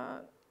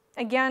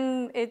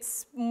 Again,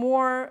 it's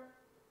more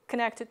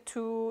connected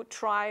to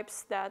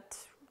tribes that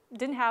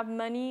didn't have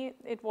money.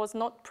 It was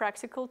not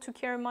practical to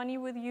carry money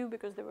with you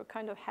because they were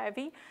kind of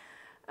heavy.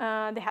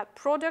 They had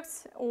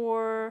products,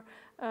 or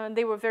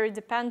they were very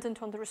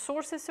dependent on the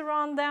resources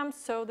around them,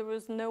 so there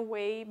was no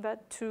way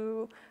but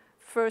to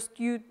first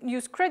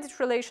use credit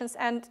relations,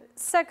 and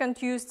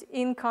second, used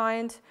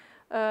in-kind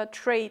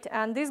trade.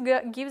 And this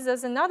gives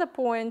us another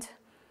point,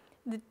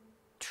 the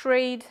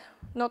trade,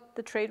 not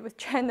the trade with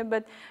China,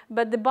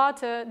 but the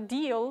barter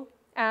deal,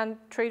 and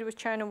trade with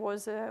China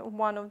was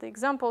one of the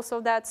examples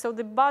of that. So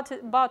the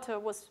barter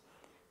was,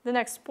 the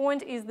next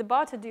point is the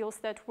barter deals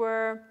that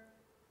were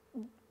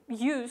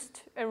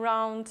used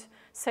around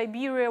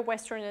Siberia,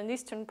 western and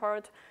eastern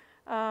part.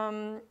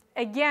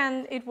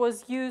 Again, it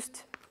was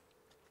used,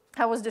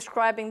 I was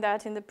describing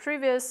that in the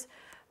previous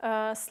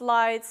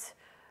slides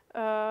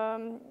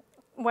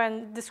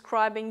when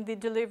describing the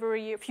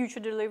future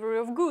delivery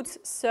of goods.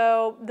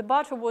 So the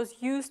barter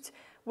was used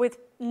with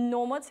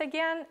nomads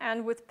again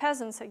and with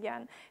peasants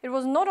again. It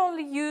was not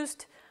only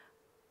used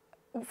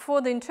for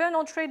the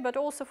internal trade, but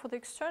also for the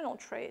external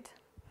trade.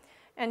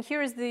 And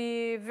here is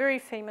the very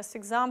famous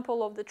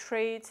example of the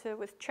trade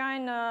with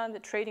China, the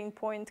trading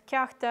point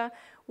Kyakhta,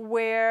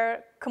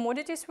 where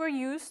commodities were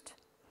used,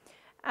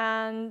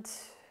 and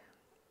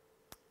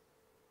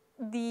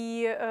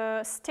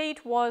the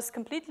state was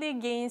completely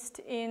against,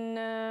 in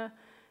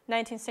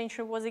 19th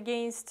century, was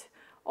against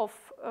of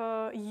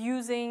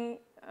using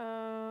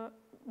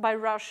by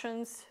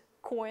Russians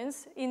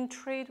coins in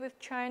trade with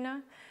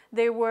China.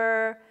 They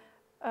were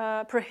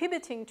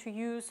prohibiting to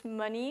use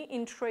money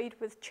in trade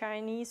with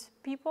Chinese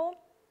people.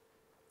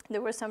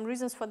 There were some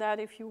reasons for that.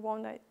 If you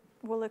want, I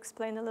will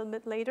explain a little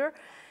bit later.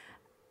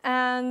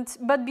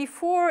 But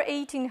before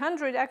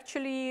 1800,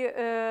 actually,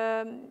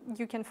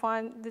 you can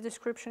find the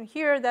description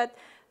here that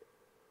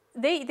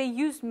they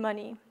used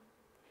money.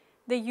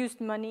 They used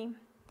money.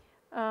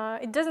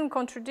 It doesn't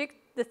contradict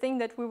the thing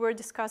that we were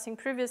discussing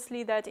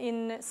previously, that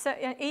in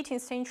 18th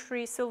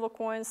century silver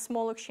coins,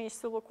 small exchange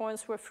silver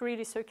coins were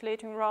freely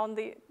circulating around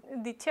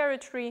the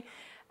territory.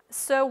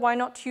 So why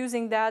not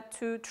using that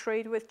to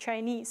trade with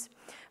Chinese?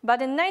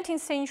 But in 19th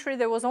century,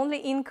 there was only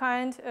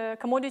in-kind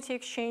commodity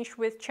exchange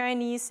with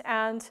Chinese,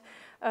 and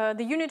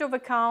the unit of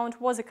account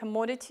was a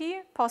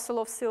commodity. Parcel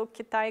of silk,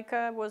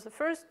 kitaika, was the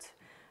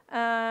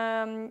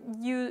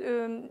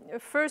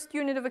first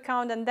unit of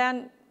account, and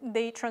then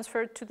they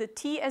transferred to the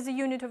tea as a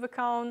unit of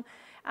account.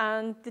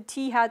 And the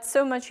tea had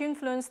so much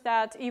influence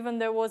that even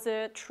there was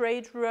a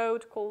trade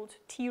road called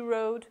Tea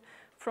Road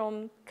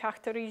from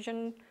Kharkta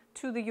region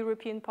to the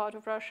European part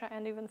of Russia,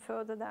 and even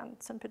further than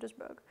St.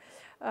 Petersburg,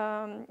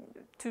 to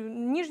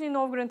Nizhny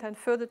Novgorod and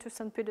further to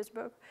St.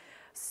 Petersburg.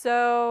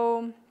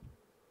 So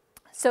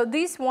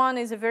this one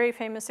is a very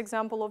famous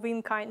example of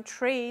in-kind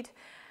trade.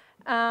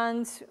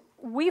 And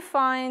we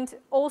find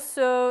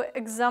also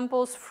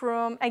examples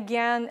from,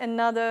 again,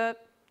 another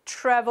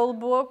travel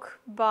book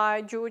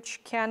by George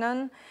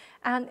Kennan.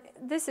 And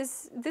this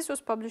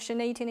was published in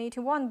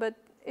 1881, but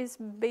is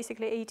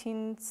basically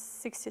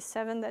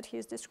 1867 that he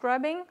is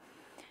describing.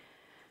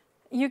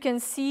 You can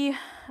see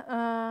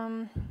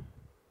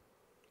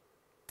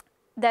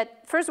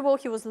that, first of all,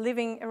 he was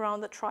living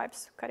around the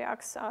tribes,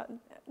 Karyaks,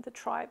 the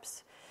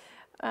tribes.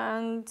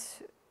 And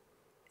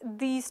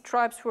these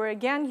tribes were,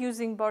 again,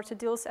 using barter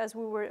deals, as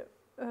we were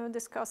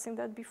discussing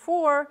that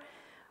before.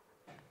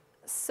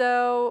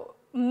 So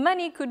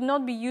money could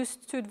not be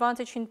used to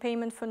advantage in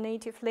payment for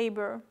native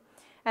labor.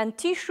 And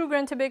tea, sugar,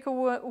 and tobacco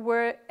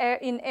were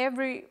in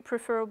every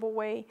preferable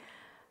way.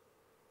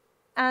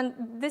 And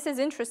this is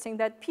interesting,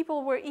 that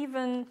people were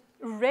even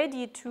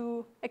ready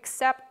to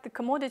accept the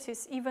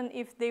commodities even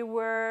if they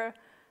were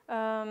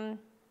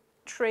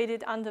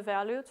traded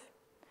undervalued.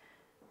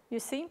 You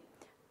see?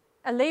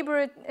 A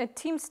laborer, a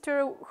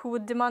teamster who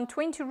would demand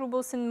 20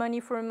 rubles in money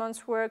for a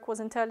month's work was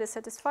entirely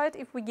satisfied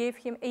if we gave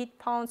him 8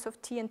 pounds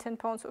of tea and 10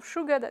 pounds of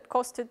sugar that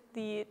costed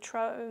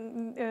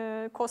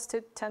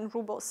 10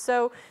 rubles.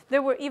 So they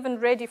were even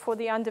ready for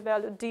the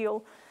undervalued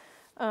deal.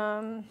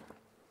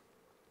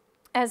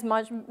 As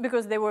much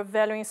because they were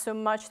valuing so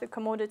much the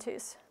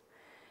commodities.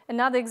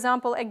 Another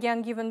example,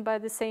 again given by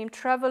the same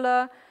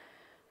traveler,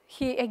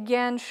 he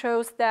again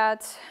shows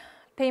that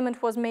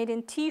payment was made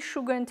in tea,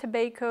 sugar, and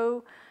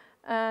tobacco,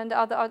 and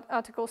other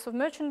articles of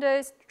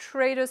merchandise,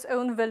 traders'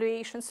 own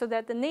valuation, so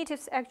that the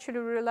natives actually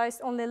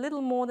realized only a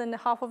little more than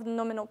half of the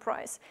nominal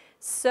price.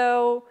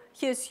 So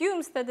he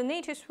assumes that the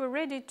natives were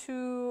ready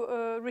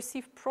to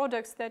receive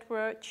products that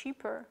were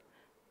cheaper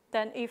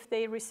than if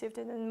they received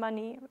it in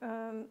money.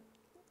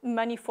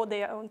 Money for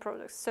their own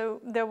products. So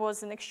there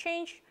was an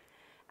exchange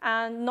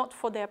and not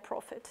for their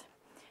profit.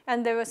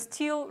 And they were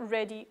still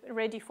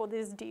ready for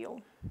this deal.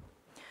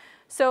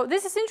 So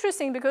this is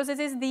interesting because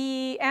it is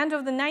the end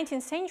of the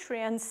 19th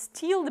century and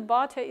still the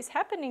barter is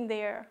happening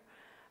there.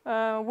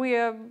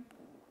 The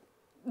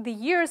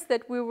years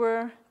that we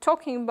were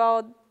talking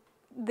about,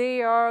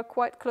 they are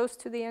quite close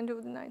to the end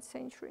of the 9th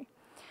century.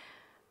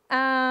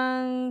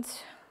 And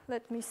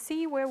let me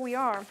see where we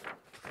are.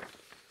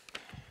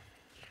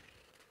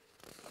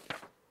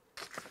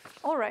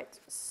 All right,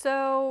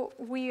 so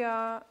we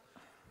are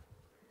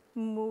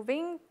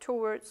moving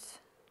towards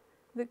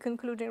the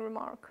concluding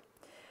remark.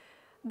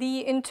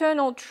 The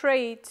internal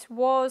trade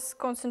was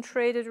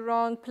concentrated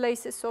around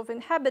places of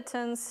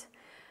inhabitants,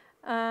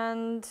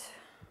 and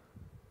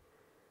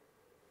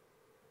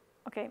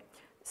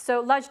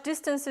so large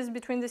distances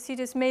between the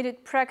cities made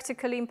it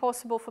practically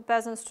impossible for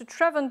peasants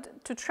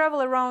to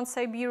travel around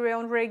Siberia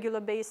on a regular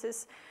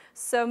basis.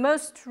 So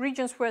most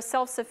regions were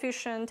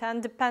self-sufficient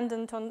and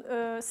dependent on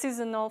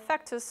seasonal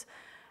factors.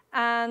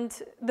 And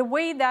the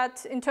way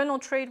that internal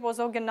trade was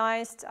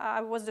organized,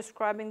 I was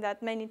describing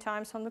that many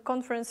times on the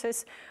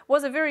conferences,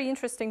 was a very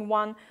interesting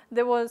one.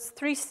 There was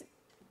 3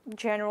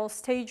 general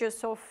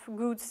stages of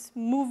goods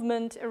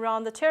movement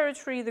around the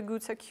territory: the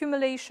goods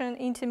accumulation,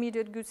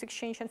 intermediate goods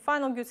exchange, and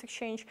final goods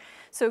exchange.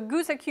 So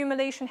goods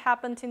accumulation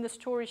happened in the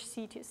storage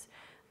cities,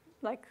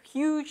 like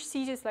huge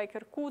cities like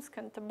Irkutsk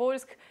and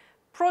Tobolsk.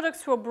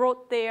 Products were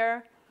brought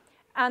there,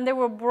 and they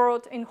were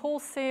brought in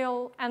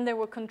wholesale, and they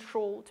were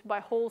controlled by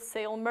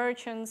wholesale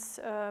merchants,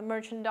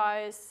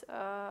 merchandise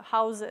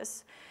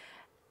houses.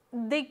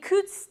 They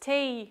could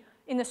stay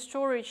in a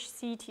storage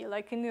city,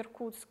 like in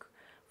Irkutsk,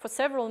 for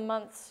several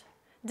months,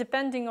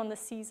 depending on the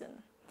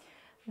season.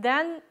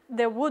 Then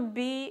there would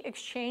be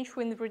exchange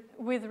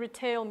with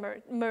retail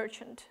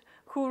merchant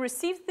who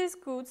received these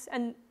goods,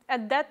 and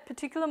at that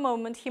particular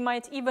moment, he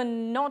might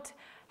even not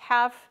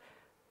have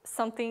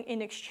something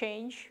in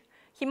exchange.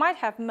 he might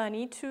have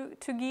money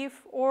to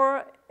give,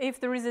 or if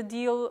there is a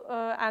deal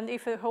and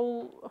if a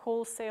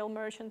wholesale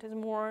merchant is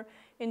more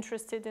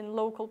interested in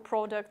local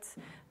products,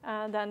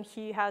 then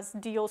he has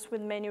deals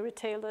with many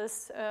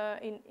retailers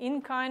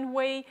in kind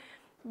way.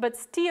 But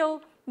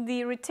still,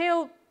 the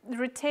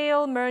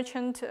retail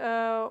merchant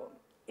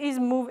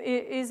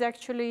is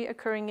actually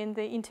occurring in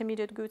the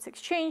intermediate goods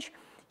exchange.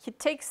 He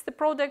takes the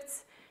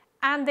products,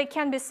 and there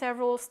can be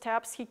several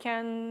steps. He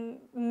can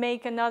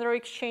make another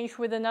exchange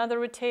with another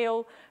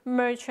retail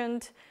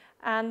merchant,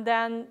 and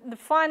then the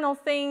final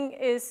thing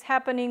is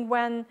happening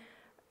when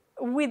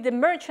with the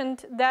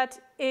merchant that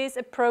is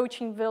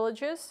approaching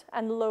villages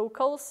and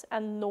locals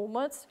and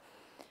nomads,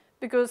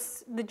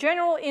 because the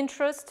general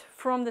interest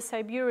from the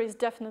Siberia is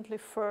definitely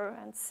fur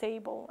and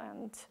sable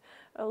and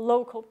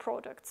local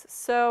products.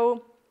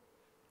 So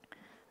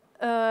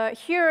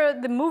here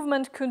the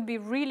movement could be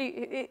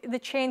really, the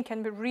chain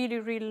can be really,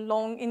 really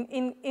long,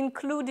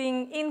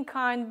 including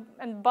in-kind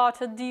and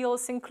barter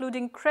deals,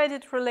 including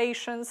credit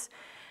relations.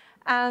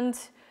 And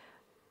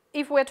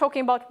if we're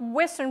talking about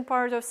western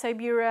part of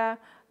Siberia,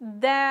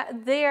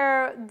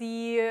 there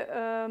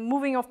the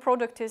moving of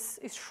product is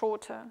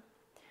shorter,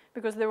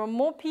 because there are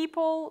more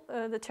people,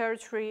 the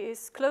territory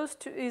is close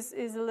to, is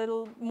a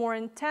little more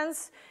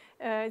intense.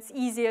 It's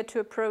easier to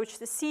approach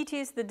the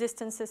cities, the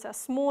distances are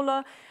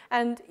smaller,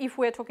 and if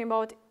we're talking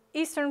about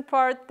eastern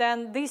part,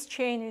 then this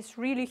chain is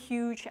really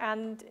huge,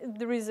 and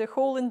there is a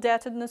whole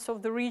indebtedness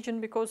of the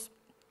region because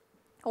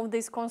of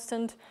these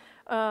constant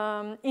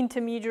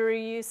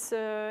intermediaries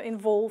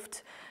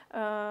involved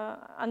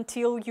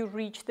until you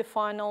reach the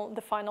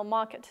final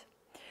market.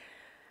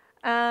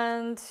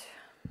 And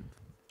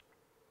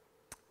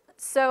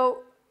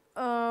so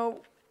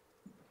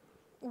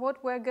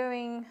what we're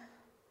going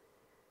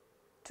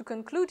to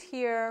conclude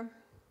here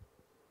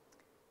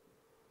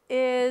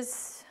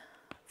is,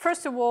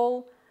 first of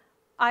all,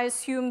 I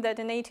assume that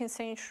in 18th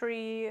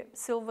century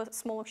silver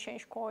small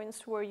exchange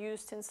coins were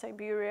used in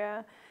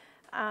Siberia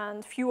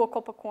and fewer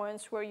copper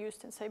coins were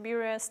used in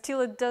Siberia.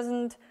 Still, it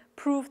doesn't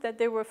prove that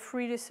they were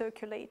freely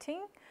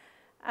circulating,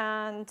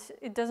 and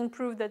it doesn't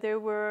prove that they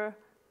were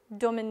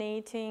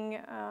dominating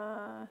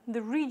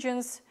the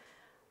regions,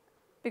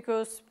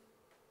 because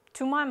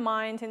to my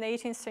mind, in the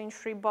 18th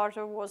century,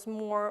 barter was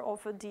more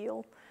of a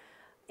deal.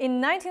 In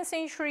 19th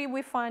century,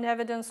 we find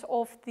evidence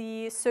of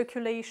the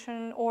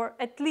circulation, or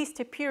at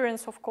least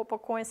appearance of copper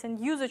coins and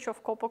usage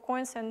of copper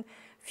coins, and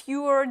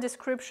fewer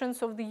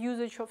descriptions of the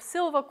usage of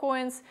silver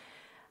coins,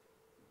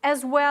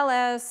 as well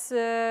as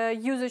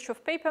usage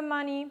of paper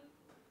money,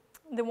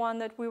 the one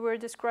that we were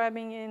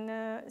describing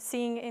in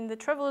seeing in the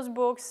travelers'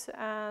 books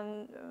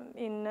and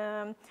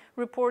in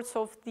reports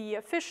of the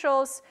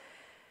officials.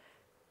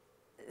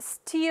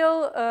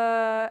 Still,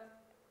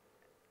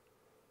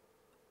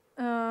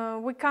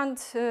 we can't,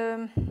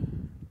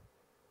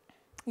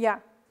 yeah,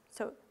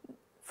 so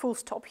full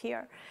stop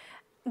here.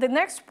 The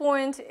next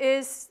point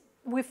is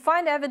we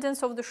find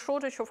evidence of the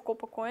shortage of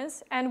copper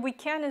coins, and we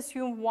can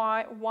assume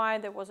why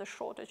there was a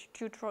shortage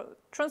due to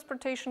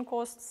transportation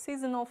costs,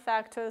 seasonal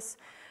factors,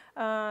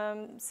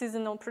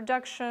 seasonal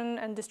production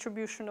and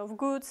distribution of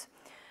goods.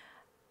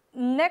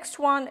 Next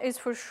one is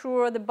for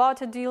sure the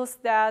barter deals.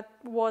 That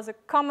was a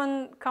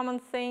common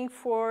thing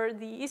for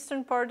the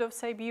eastern part of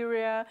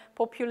Siberia,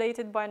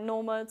 populated by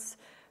nomads,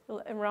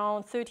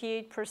 around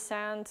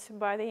 38%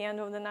 by the end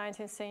of the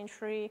 19th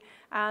century,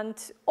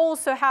 and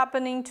also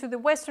happening to the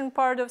western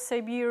part of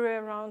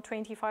Siberia, around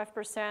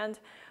 25%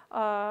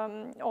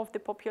 of the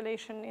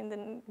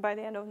population by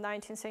the end of the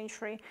 19th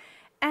century.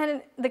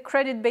 And the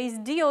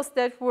credit-based deals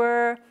that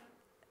were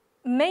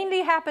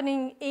mainly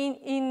happening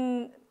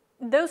in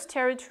those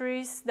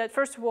territories that,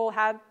 first of all,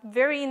 had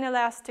very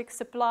inelastic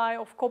supply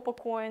of copper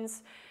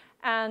coins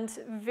and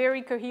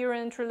very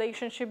coherent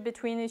relationship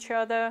between each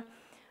other,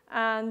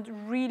 and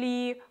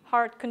really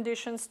hard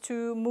conditions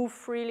to move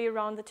freely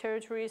around the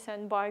territories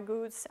and buy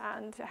goods,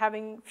 and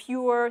having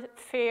fewer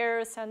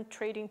fairs and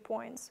trading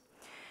points.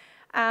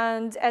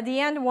 And at the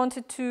end, I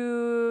wanted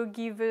to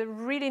give a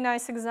really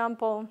nice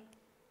example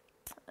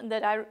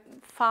that I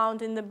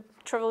found in the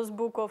traveler's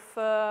book of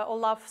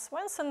Olaf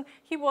Svensson.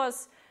 He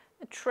was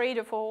a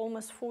trader for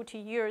almost 40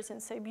 years in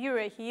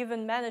Siberia. He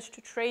even managed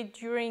to trade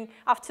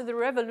after the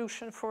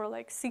revolution for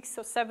like 6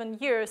 or 7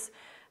 years,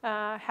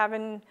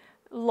 having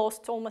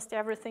lost almost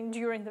everything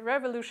during the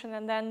revolution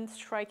and then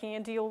striking a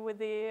deal with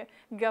the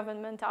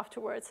government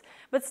afterwards.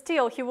 But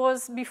still, he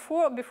was,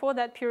 before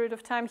that period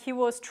of time, he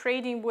was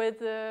trading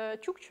with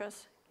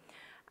Chukchas,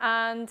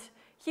 and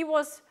he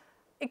was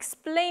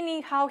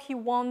explaining how he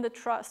won the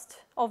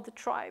trust of the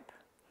tribe.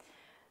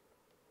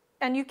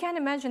 And you can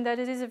imagine that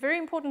it is a very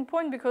important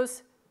point,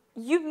 because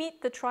you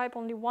meet the tribe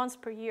only once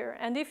per year,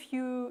 and if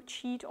you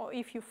cheat or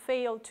if you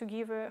fail to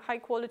give a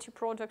high-quality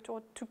product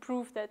or to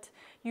prove that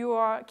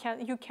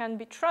you can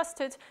be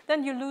trusted,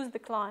 then you lose the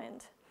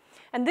client.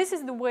 And this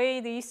is the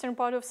way the eastern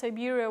part of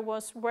Siberia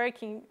was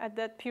working at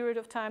that period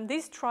of time.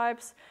 These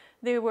tribes,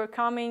 they were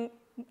coming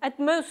at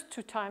most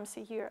 2 times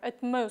a year,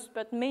 at most,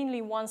 but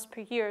mainly once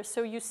per year.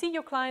 So you see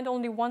your client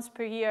only once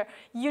per year.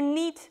 You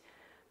need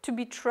to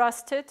be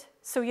trusted.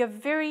 So you're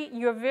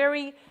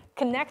very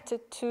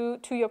connected to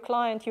your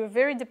client. You're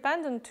very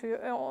dependent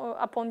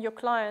upon your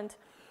client.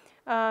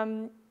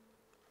 And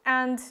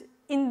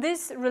in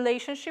this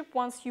relationship,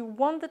 once you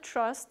won the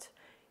trust,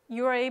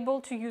 you're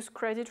able to use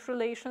credit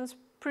relations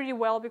pretty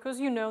well, because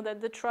you know that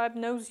the tribe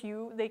knows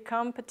you. They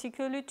come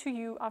particularly to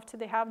you after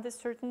they have this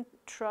certain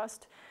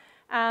trust.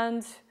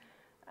 And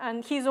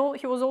he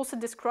was also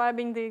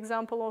describing the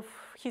example of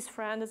his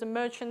friend as a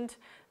merchant.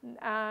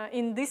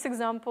 In this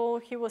example,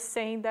 he was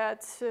saying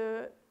that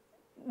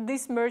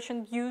this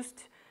merchant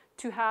used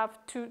to have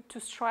to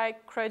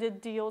strike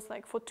credit deals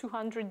like for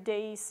 200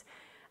 days.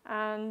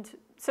 And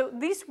so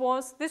this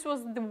was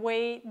the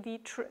way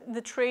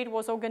the trade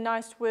was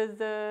organized with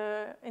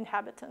the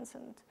inhabitants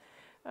and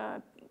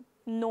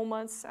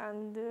nomads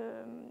and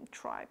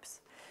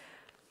tribes.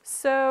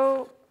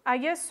 So I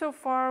guess so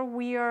far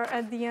we are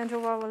at the end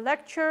of our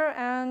lecture,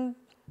 and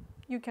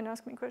you can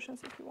ask me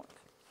questions if you want.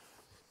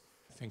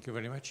 Thank you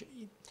very much.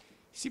 It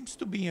seems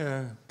to be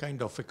a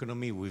kind of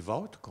economy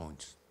without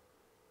coins.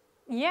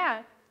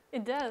 Yeah,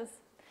 it does.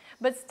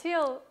 But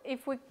still,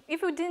 if we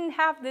didn't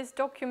have these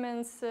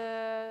documents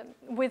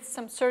with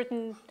some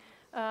certain,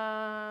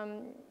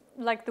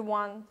 like the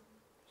one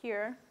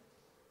here,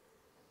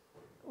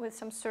 with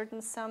some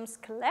certain sums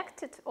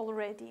collected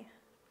already,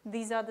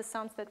 these are the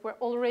sums that were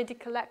already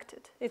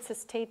collected. It's a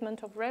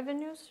statement of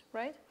revenues,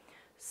 right?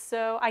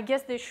 So I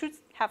guess they should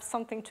have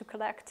something to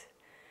collect.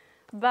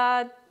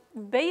 But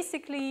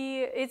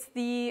basically, it's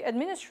the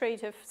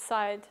administrative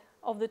side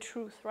of the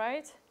truth,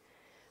 right?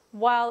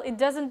 While it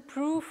doesn't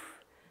prove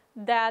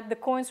that the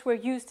coins were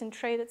used in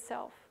trade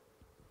itself.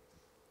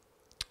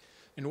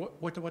 And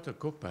what about the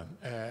copper?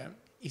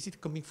 Is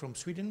it coming from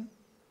Sweden?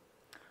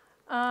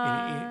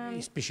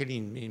 Especially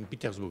in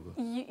Petersburg.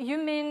 You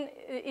mean,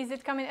 is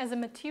it coming as a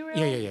material?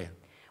 Yeah.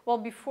 Well,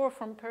 before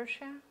from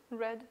Persia,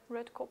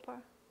 red copper.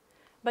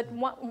 But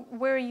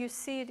where you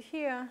see it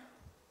here,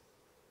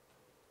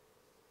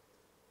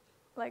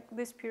 like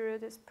this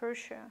period is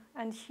Persia.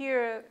 And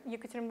here,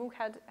 Yekaterinburg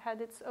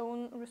had its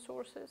own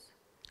resources.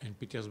 And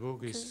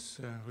Petersburg is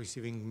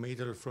receiving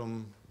metal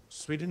from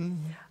Sweden?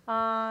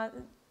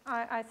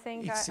 I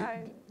think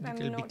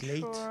I'm not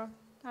sure.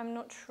 I'm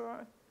not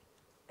sure.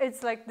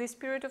 It's like this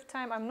period of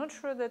time. I'm not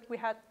sure that we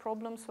had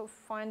problems of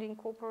finding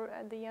copper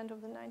at the end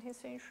of the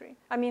 19th century.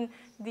 I mean,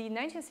 the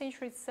 19th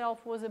century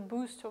itself was a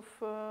boost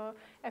of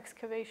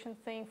excavation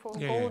thing for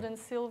gold and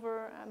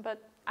silver,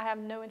 but I have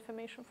no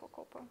information for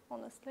copper,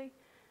 honestly.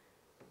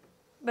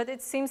 But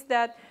it seems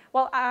that,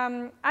 well,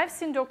 I've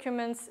seen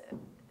documents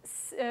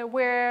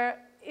where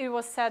it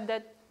was said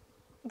that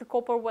the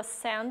copper was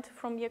sent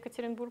from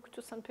Yekaterinburg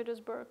to St.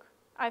 Petersburg.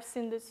 I've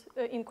seen this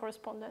in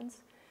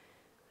correspondence.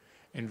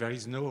 And there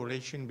is no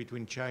relation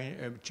between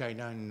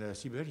China and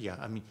Siberia.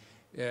 I mean,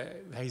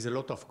 there is a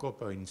lot of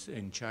copper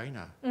in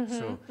China.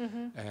 So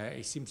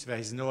it seems there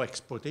is no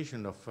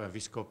exportation of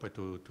this copper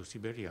to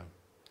Siberia.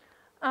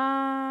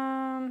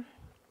 Hard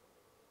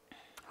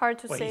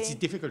to say. It's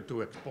difficult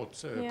to export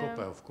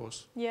copper, of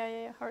course.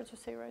 Yeah, hard to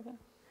say right now.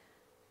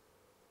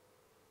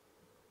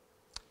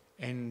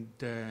 And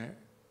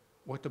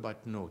what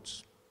about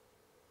notes?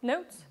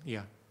 Notes?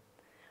 Yeah.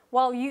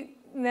 Well,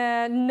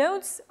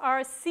 notes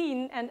are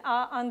seen and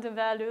are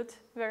undervalued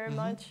very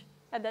much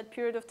at that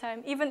period of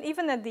time,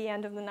 even at the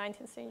end of the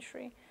 19th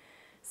century.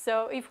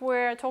 So if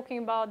we're talking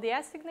about the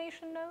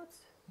assignation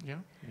notes,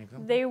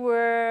 they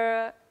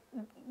were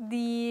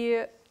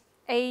the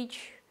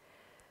age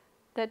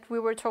that we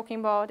were talking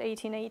about,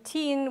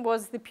 1818,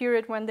 was the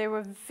period when they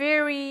were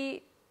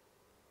very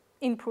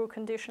in poor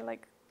condition,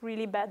 like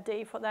really bad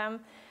day for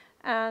them,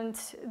 and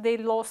they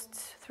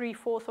lost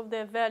 3/4 of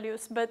their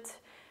values. But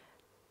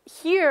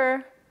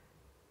here,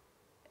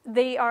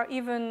 they are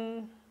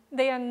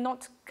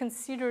not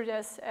considered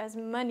as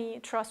money,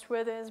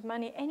 trustworthy as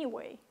money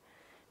anyway.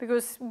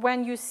 Because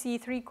when you see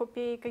 3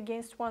 kopeek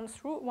against 1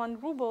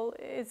 ruble,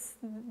 it's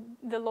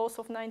the loss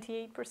of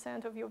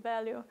 98% of your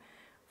value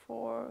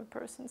for a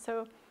person.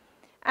 So,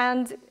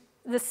 and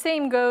the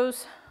same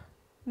goes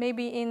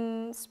maybe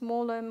in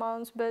smaller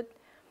amounts, but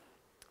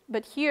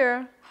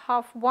here,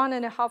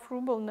 1.5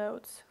 ruble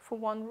notes for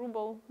 1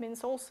 ruble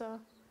means also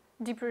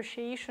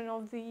depreciation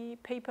of the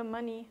paper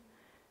money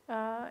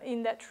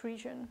in that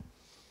region.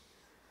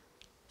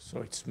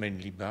 So it's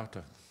mainly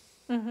barter.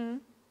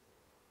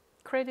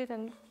 Credit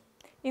and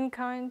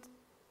in-kind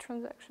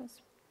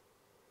transactions.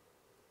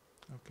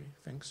 Okay,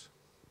 thanks.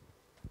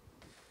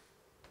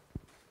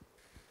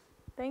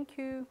 Thank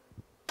you.